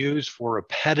you use for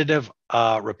repetitive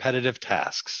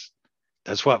tasks.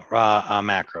 That's what a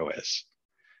macro is.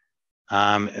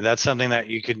 That's something that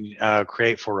you can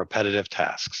create for repetitive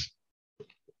tasks.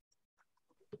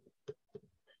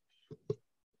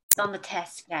 It's on the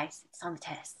test, guys. It's on the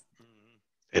test.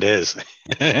 It is.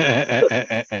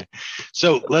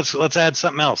 So let's add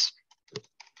something else.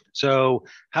 So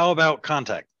how about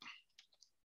contact?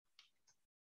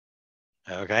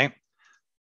 Okay.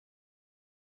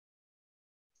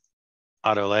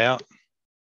 Auto layout.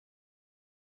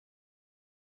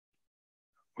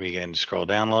 We can scroll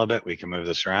down a little bit. We can move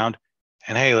this around.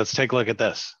 And hey, let's take a look at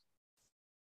this.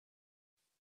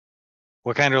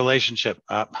 What kind of relationship?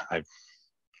 I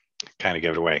kind of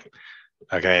gave it away.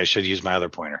 Okay, I should use my other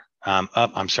pointer.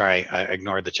 I'm sorry, I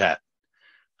ignored the chat.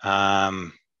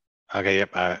 Okay, yep.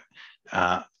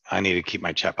 I need to keep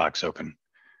my chat box open.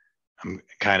 I'm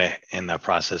kind of in the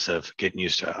process of getting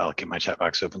used to. I'll keep my chat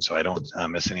box open so I don't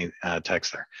miss any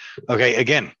text there. Okay,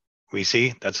 again, we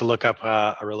see that's a lookup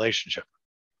a relationship.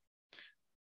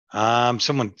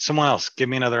 Someone else, give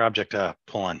me another object to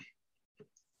pull in.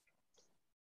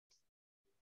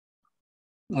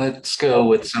 Let's go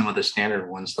with some of the standard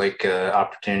ones like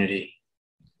opportunity.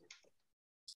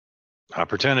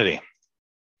 Opportunity.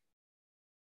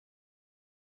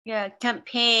 Yeah,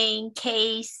 campaign,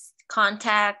 case,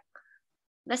 contact.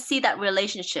 Let's see that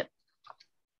relationship.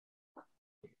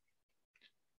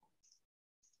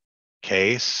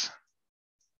 Case.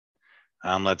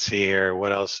 Let's see here.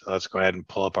 What else? Let's go ahead and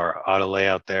pull up our auto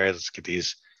layout there. Let's get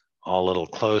these all a little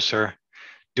closer.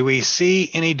 Do we see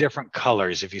any different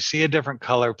colors? If you see a different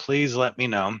color, please let me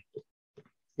know.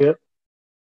 Yep.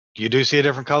 You do see a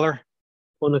different color?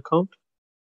 On account?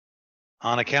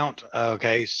 On account?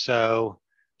 Okay, so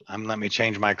let me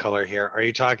change my color here. Are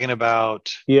you talking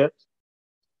about where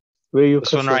you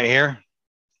this one right here?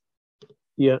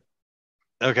 Yeah.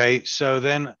 Okay, so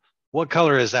then what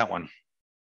color is that one?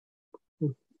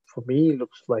 For me, it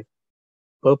looks like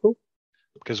purple.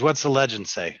 Because what's the legend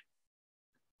say?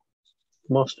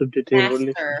 Master detail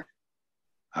relationship.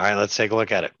 All right, let's take a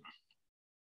look at it.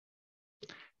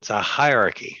 It's a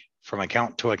hierarchy from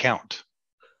account to account.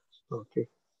 Okay.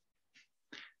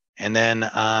 And then,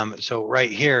 so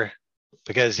right here,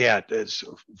 because it's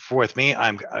with me,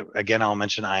 I'll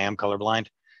mention I am colorblind.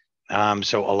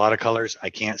 So a lot of colors I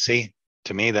can't see.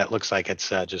 To me, that looks like it's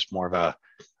just more of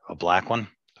a black one.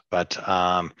 But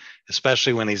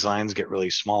especially when these lines get really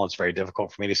small, it's very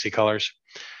difficult for me to see colors.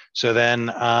 So then,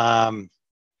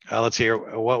 let's see here.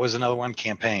 What was another one?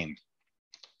 Campaign.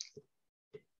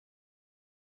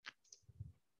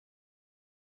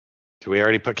 Do we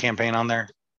already put campaign on there?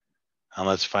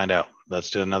 Let's find out. Let's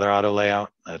do another auto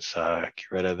layout. Let's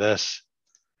get rid of this.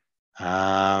 It's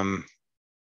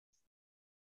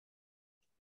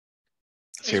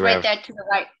right there to the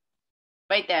right.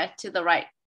 Right there to the right.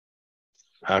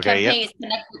 Okay. Campaign is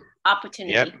connected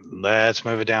opportunity. Yep. Let's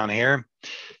move it down here.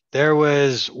 There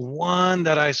was one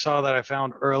that I saw that I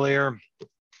found earlier.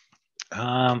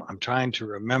 I'm trying to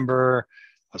remember.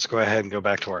 Let's go ahead and go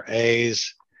back to our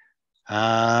A's.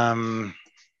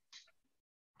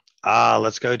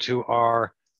 Let's go to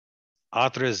our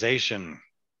authorization.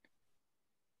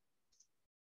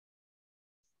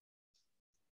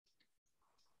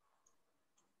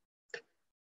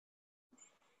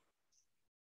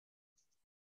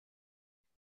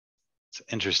 It's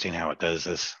interesting how it does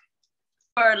this.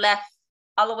 Or left,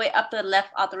 all the way up the left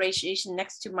authorization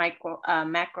next to macro.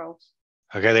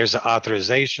 Okay, there's the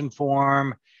authorization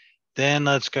form. Then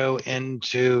let's go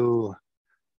into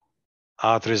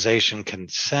authorization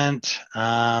consent.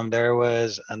 There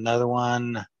was another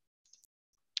one.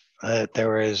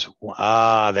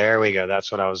 There we go.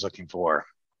 That's what I was looking for.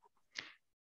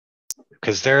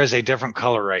 Because there is a different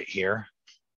color right here.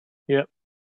 Yep.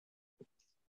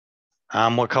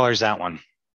 What color is that one?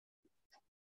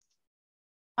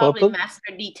 Probably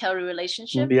master detail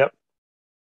relationship.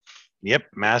 Yep,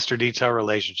 master detail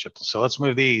relationship. So let's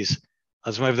move these.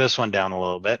 Let's move this one down a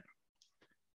little bit.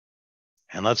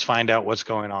 And let's find out what's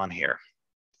going on here.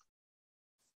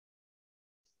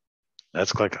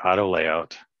 Let's click auto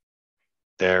layout.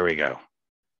 There we go.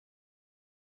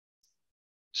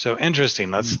 So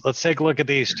interesting. Let's take a look at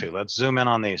these two. Let's zoom in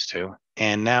on these two.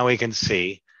 And now we can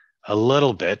see a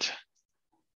little bit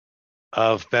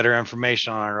of better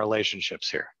information on our relationships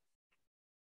here.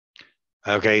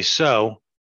 Okay, so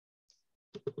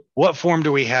what form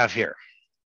do we have here?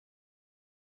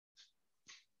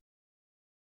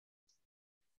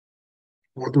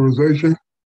 Authorization.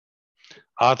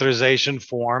 Authorization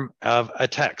form of a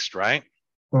text, right?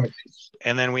 Right.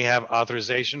 And then we have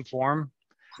authorization form,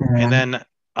 and then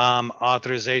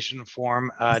authorization form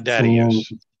data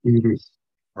use,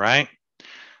 right?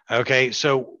 Okay,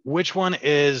 so which one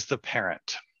is the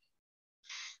parent?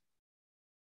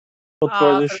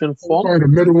 Authorization form. The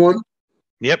middle one.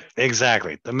 Yep,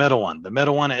 exactly. The middle one. The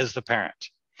middle one is the parent.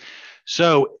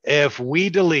 So if we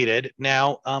deleted,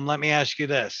 now let me ask you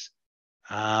this.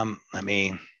 Let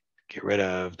me get rid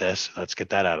of this. Let's get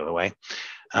that out of the way.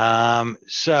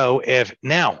 So if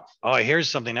now, here's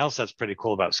something else that's pretty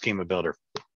cool about Schema Builder.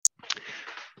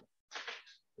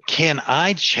 Can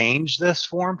I change this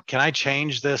form? Can I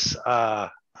change this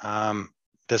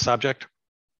this object?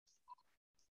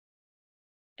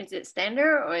 Is it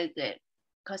standard or is it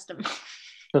custom?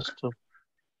 Custom.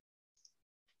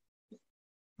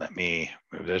 Let me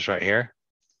move this right here.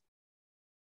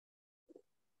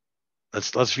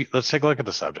 Let's take a look at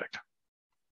the subject.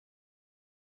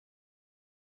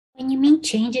 When you mean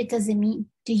change it, does it mean,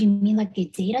 do you mean like a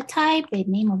data type, the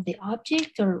name of the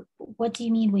object, or what do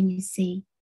you mean when you say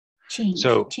change?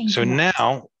 So what?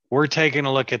 Now we're taking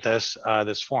a look at this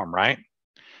this form, right?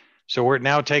 So we're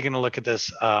now taking a look at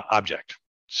this object.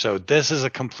 So this is a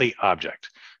complete object.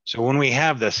 So when we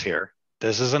have this here,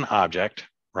 this is an object,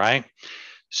 right?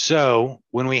 So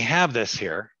when we have this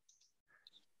here,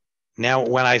 now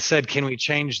when I said, can we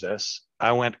change this?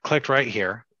 I clicked right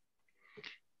here,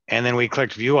 and then we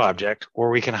clicked view object, or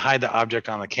we can hide the object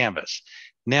on the canvas.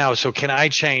 Now, so can I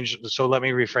change? So let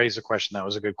me rephrase the question. That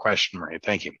was a good question, Maria.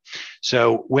 Thank you.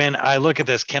 So when I look at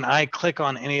this, can I click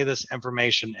on any of this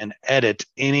information and edit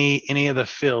any of the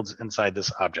fields inside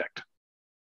this object?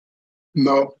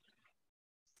 No.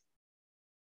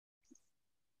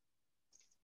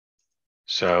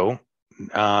 So,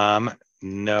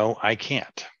 no, I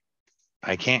can't.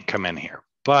 I can't come in here,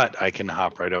 but I can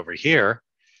hop right over here,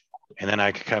 and then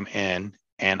I can come in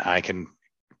and I can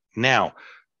now,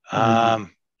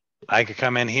 I could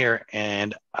come in here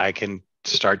and I can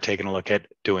start taking a look at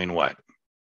doing what?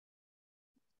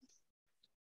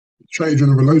 Changing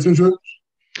the relationships?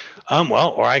 Well,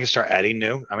 or I can start adding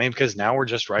new. I mean, because now we're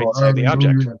just right inside the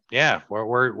object. Yeah,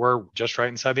 we're just right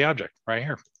inside the object right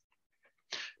here.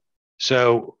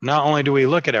 So not only do we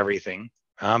look at everything,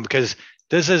 because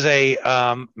this is a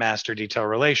master detail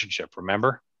relationship,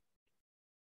 remember?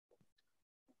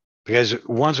 Because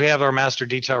once we have our master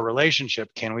detail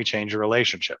relationship, can we change a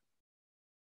relationship?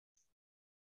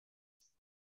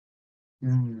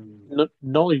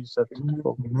 No, you said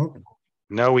before.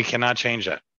 No, we cannot change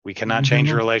that. We cannot change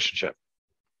a relationship.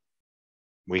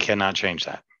 We cannot change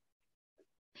that.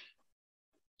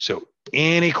 So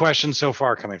any questions so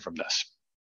far coming from this?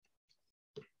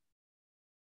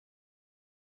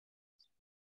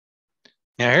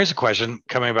 Now here's a question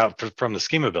coming about from the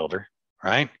schema builder,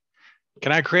 right?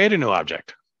 Can I create a new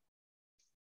object?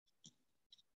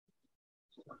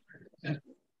 Yeah,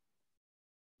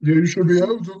 you should be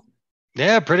able to.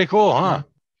 Yeah, pretty cool, huh?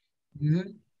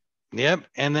 Mm-hmm. Yep.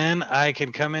 And then I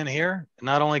can come in here.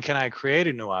 Not only can I create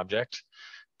a new object,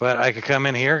 but I could come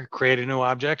in here, create a new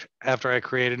object. After I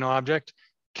create a new object,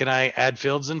 can I add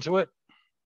fields into it?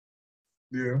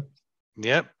 Yeah.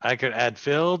 Yep. I could add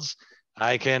fields.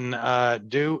 I can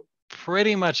do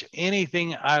pretty much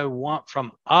anything I want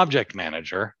from Object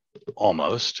Manager,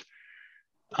 almost.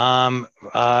 And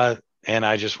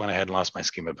I just went ahead and lost my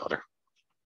schema builder.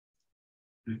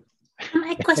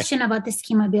 A question about the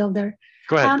schema builder.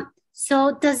 Go ahead.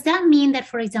 So does that mean that,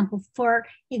 for example, for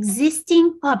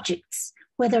existing objects,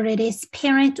 whether it is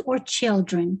parent or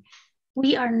children,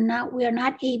 we are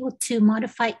not able to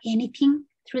modify anything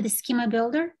through the schema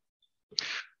builder?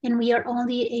 And we are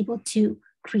only able to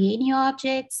create new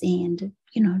objects and,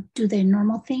 do the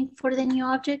normal thing for the new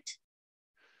object?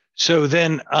 So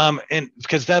then, and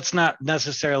because that's not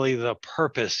necessarily the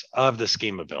purpose of the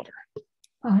schema builder.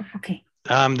 Oh, okay.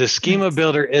 The schema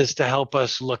builder is to help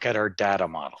us look at our data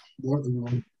model.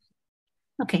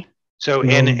 Okay. So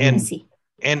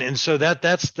and so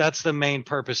that's the main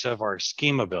purpose of our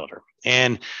schema builder.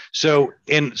 And so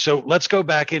let's go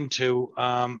back into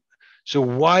so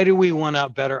why do we want to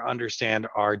better understand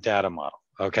our data model?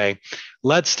 Okay,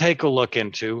 let's take a look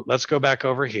into, let's go back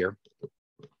over here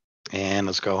and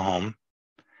let's go home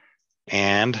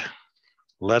and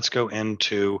let's go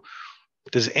into,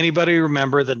 does anybody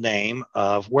remember the name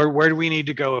of where do we need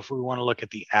to go if we want to look at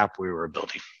the app we were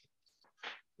building?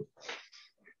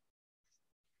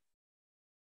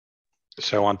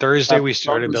 So on Thursday, we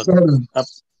started building.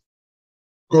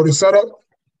 Go to setup.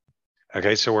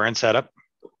 Okay, so we're in setup.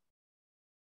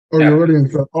 Oh, you're already in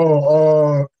setup.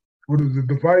 What is the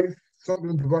device?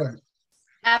 Something device.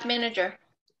 App manager.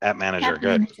 App manager,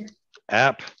 good.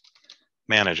 App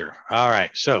manager. All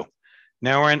right, so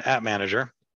now we're in app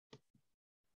manager.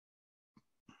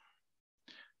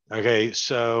 Okay,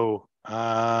 so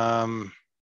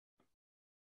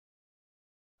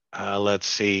let's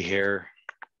see here.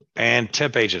 And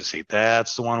tip agency,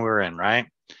 that's the one we're in, right?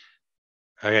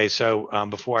 Okay, so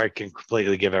before I can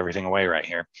completely give everything away right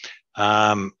here,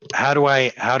 how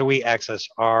do we access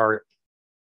our,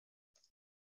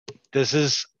 this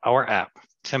is our app,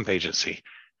 Temp Agency.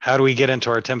 How do we get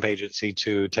into our Temp Agency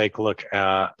to take a look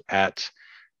at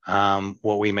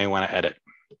what we may want to edit?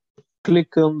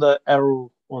 Click on the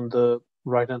arrow on the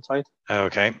right-hand side.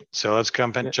 Okay, so let's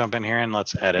jump in here and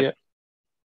let's edit. Yeah.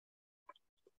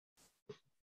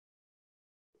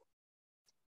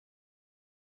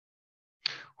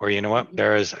 Or you know what?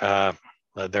 There is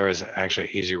actually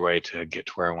an easier way to get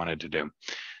to where I wanted to do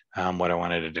what I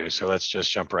wanted to do. So let's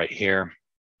just jump right here.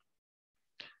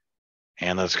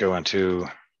 And let's go into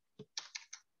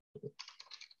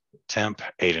Temp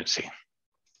Agency.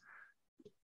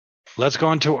 Let's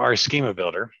go into our schema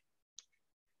builder.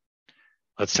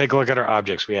 Let's take a look at our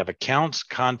objects. We have accounts,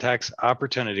 contacts,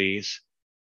 opportunities,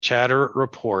 chatter,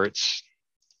 reports.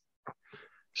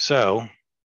 So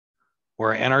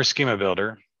we're in our schema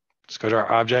builder. Let's go to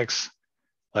our objects.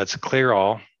 Let's clear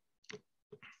all.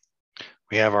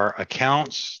 We have our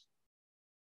accounts,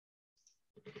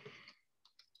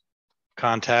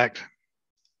 contact,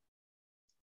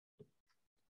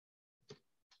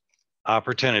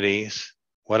 opportunities.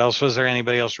 What else was there?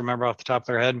 Anybody else remember off the top of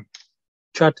their head?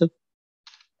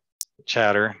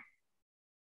 Chatter.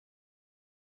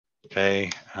 Okay.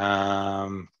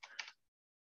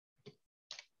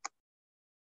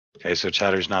 Okay, so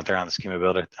chatter's not there on the schema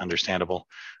builder. Understandable.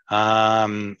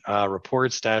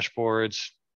 Reports,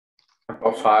 dashboards.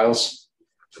 Files.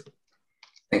 I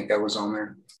think that was on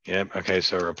there. Yep. Okay,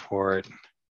 so report,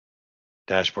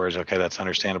 dashboards. Okay, that's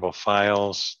understandable.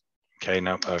 Files. Okay,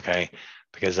 nope. Okay,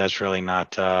 because that's really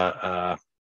not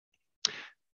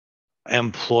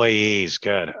employees.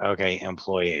 Good. Okay,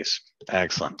 employees.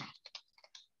 Excellent.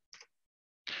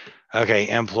 Okay,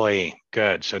 employee.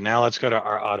 Good. So now let's go to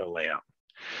our auto layout.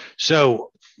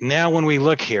 So now when we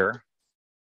look here,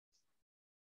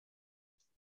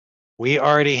 we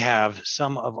already have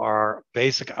some of our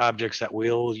basic objects that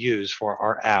we'll use for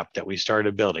our app that we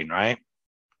started building, right?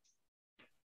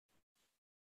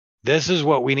 This is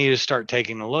what we need to start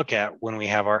taking a look at when we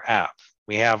have our app.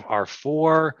 We have our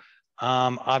 4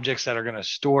 objects that are going to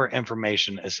store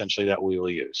information essentially that we will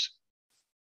use.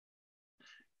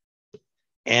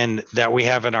 And that we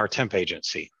have in our temp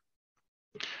agency.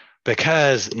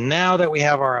 Because now that we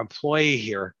have our employee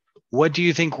here, what do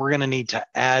you think we're going to need to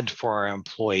add for our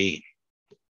employee?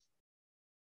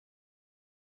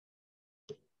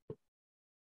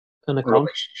 An account.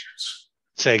 Relationships.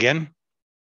 Say again?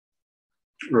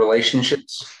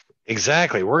 Relationships.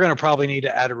 Exactly. We're going to probably need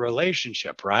to add a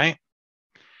relationship, right?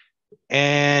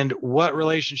 And what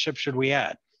relationship should we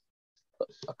add?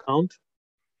 Account.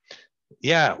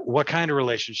 Yeah. What kind of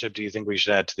relationship do you think we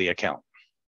should add to the account?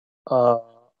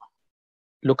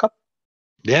 Lookup.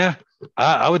 Yeah,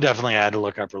 I would definitely add a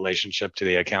lookup relationship to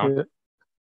the account.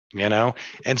 Yeah. You know,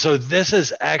 and so this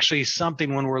is actually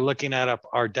something when we're looking at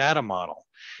our data model.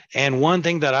 And one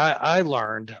thing that I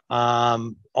learned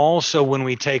also when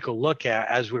we take a look at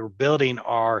as we were building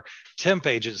our temp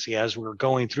agency, as we're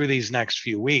going through these next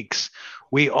few weeks,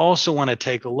 we also want to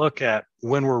take a look at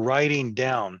when we're writing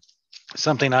down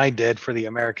something I did for the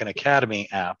American Academy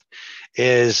app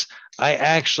is I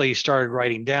actually started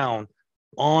writing down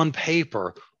on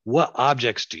paper, what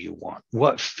objects do you want?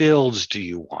 What fields do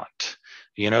you want?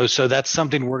 You know, so that's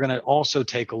something we're going to also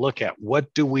take a look at.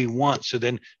 What do we want? So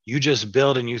then you just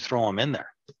build and you throw them in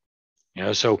there. You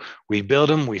know, so we build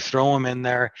them, we throw them in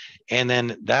there, and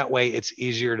then that way it's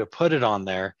easier to put it on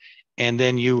there. And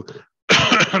then you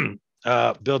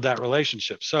build that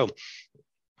relationship. So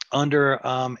under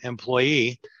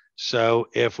employee, so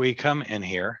if we come in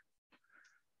here,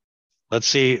 let's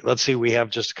see, we have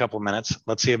just a couple minutes.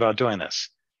 Let's see about doing this.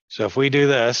 So if we do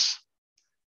this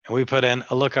and we put in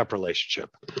a lookup relationship,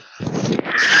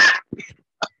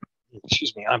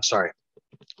 excuse me, I'm sorry.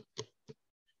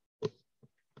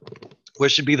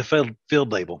 What should be the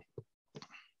field label?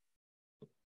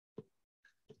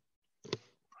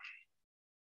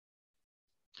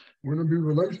 Wouldn't it be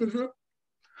relationship?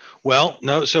 Well,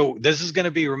 no. So this is going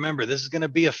to be, remember, this is going to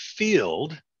be a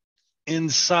field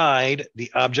inside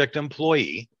the object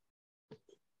employee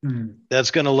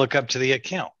that's going to look up to the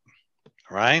account,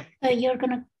 right? So you're going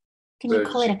to, can you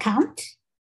call it account?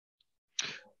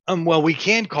 Well, we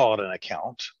can call it an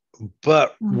account,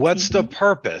 but what's the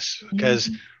purpose? Because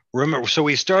remember, so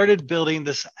we started building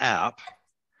this app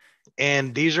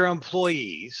and these are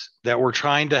employees that we're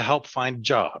trying to help find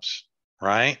jobs,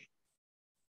 right?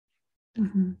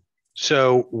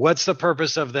 So what's the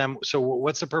purpose of them? So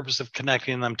what's the purpose of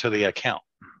connecting them to the account?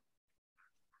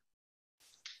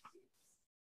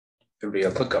 It would be a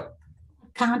lookup.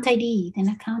 account ID, then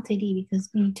account ID, because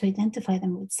we need to identify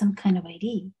them with some kind of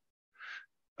ID.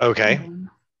 Okay.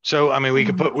 So I mean, we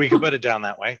could put it down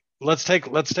that way. Let's take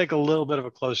a little bit of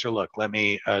a closer look. Let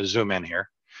me zoom in here.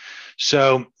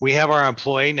 So we have our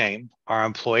employee name, our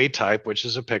employee type, which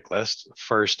is a pick list,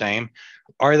 first name.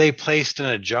 Are they placed in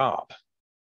a job?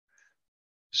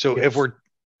 So yes.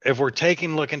 if we're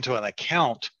taking a look into an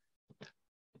account,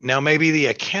 now maybe the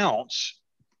accounts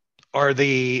are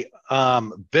the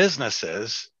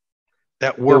businesses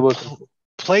that we're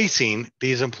placing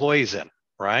these employees in,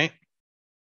 right?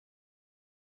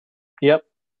 Yep.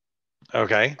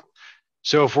 Okay.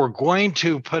 So if we're going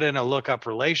to put in a lookup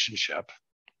relationship,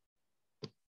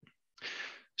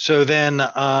 so then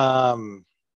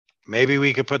maybe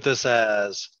we could put this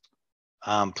as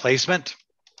placement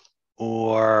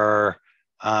or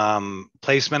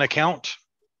placement account.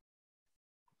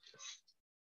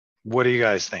 What do you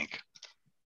guys think?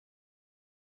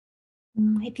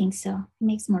 I think so. It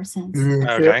makes more sense.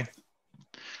 Okay.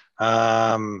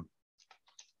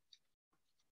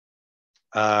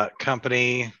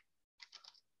 Company,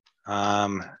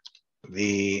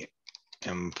 the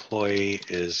employee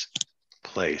is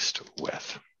placed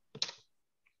with.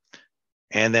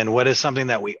 And then what is something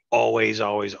that we always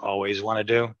want to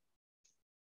do?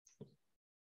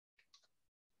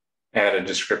 Add a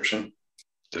description.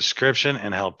 Description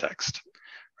and help text,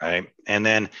 right? And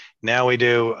then now we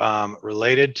do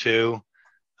related to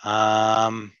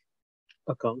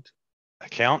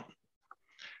account.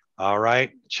 All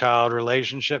right, child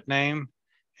relationship name,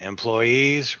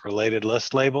 employees, related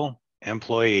list label,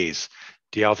 employees.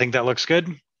 Do y'all think that looks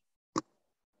good?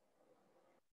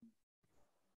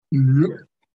 Yep.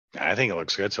 I think it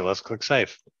looks good, so let's click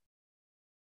save.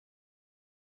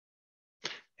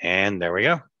 And there we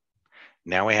go.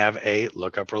 Now we have a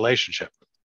lookup relationship.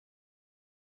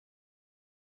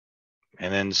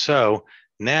 And then so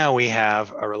now we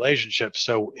have a relationship.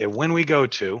 So when we go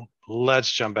to,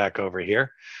 let's jump back over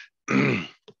here.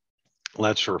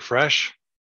 Let's refresh.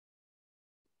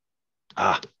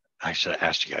 I should have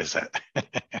asked you guys that.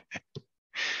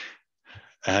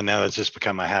 And now it's just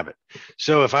become a habit.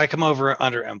 So if I come over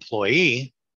under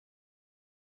employee,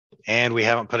 and we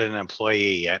haven't put in an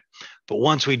employee yet, but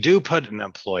once we do put an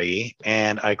employee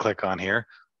and I click on here,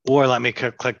 or let me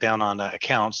click down on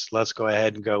accounts, let's go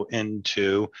ahead and go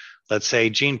into, let's say,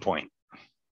 Gene Point.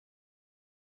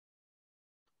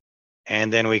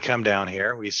 And then we come down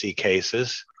here, we see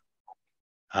cases.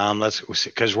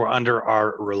 Because we're under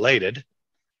our related.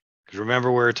 Because remember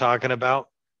we were talking about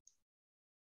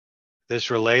this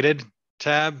related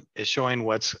tab is showing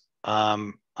what's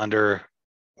under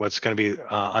what's going to be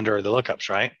under the lookups,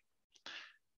 right?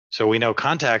 So we know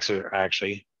contacts are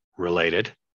actually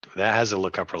related. That has a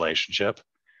lookup relationship.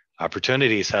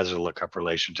 Opportunities has a lookup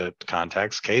relationship to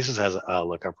contacts. Cases has a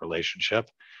lookup relationship.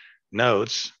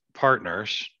 Notes,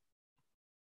 partners,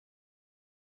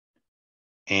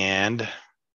 and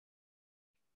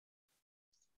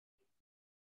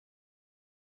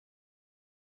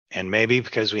maybe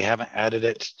because we haven't added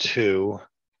it to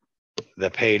the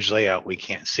page layout, we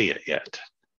can't see it yet.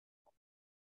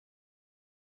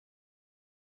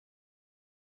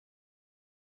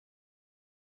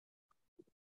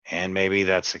 And maybe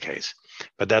that's the case.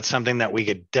 But that's something that we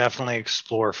could definitely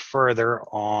explore further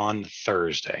on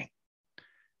Thursday.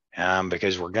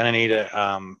 Because we're going to need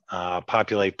to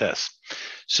populate this.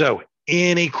 So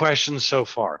any questions so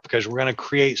far? Because we're going to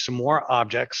create some more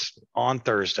objects on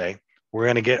Thursday. We're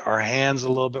going to get our hands a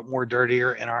little bit more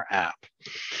dirtier in our app.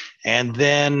 And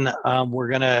then we're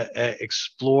going to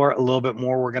explore a little bit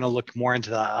more. We're going to look more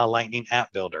into the Lightning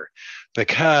App Builder.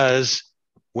 Because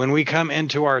when we come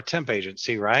into our temp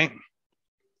agency, right?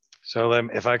 So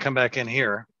if I come back in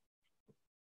here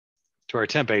to our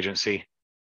temp agency,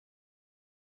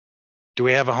 do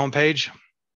we have a home page?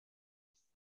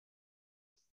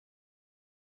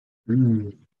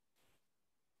 We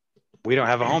don't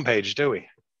have a home page, do we?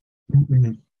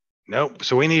 Nope.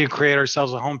 So we need to create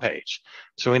ourselves a home page.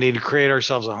 So we need to create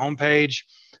ourselves a home page.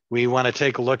 We want to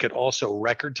take a look at also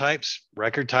record types.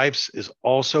 Record types is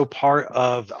also part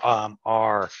of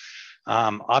our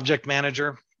object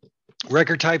manager.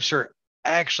 Record types are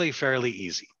actually fairly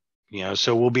easy.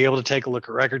 So we'll be able to take a look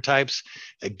at record types.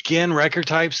 Again, record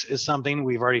types is something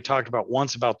we've already talked about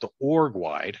once about the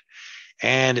org-wide.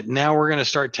 And now we're going to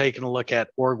start taking a look at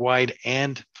org-wide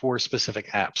and for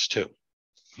specific apps too.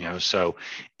 So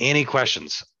any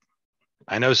questions?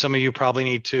 I know some of you probably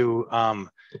need to,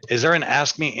 is there an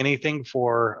Ask Me Anything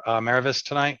for Marivis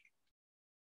tonight?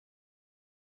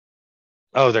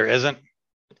 Oh, there isn't?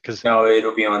 No,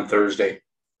 it'll be on Thursday,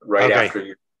 right after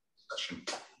your session.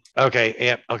 Okay.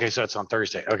 Yeah. Okay. So it's on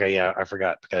Thursday. Okay. Yeah. I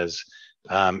forgot because,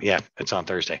 yeah, it's on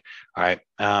Thursday. All right.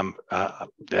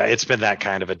 It's been that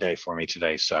kind of a day for me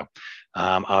today. So,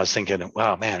 I was thinking,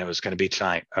 well, man, it was going to be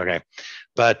tonight. Okay.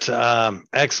 But,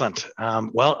 excellent.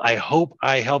 Well, I hope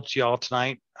I helped you all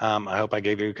tonight. I hope I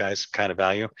gave you guys kind of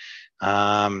value.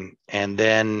 And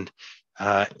then,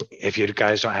 if you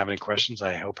guys don't have any questions,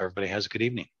 I hope everybody has a good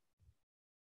evening.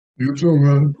 You too,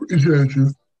 man. Appreciate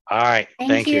you. All right.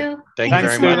 Thank you. Thank you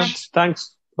very much.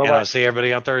 Thanks. Bye-bye. And I'll see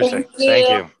everybody on Thursday. Thank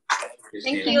you.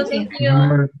 Thank you. Thank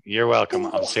you. You're welcome.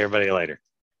 I'll see everybody later.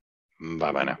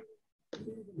 Bye-bye now.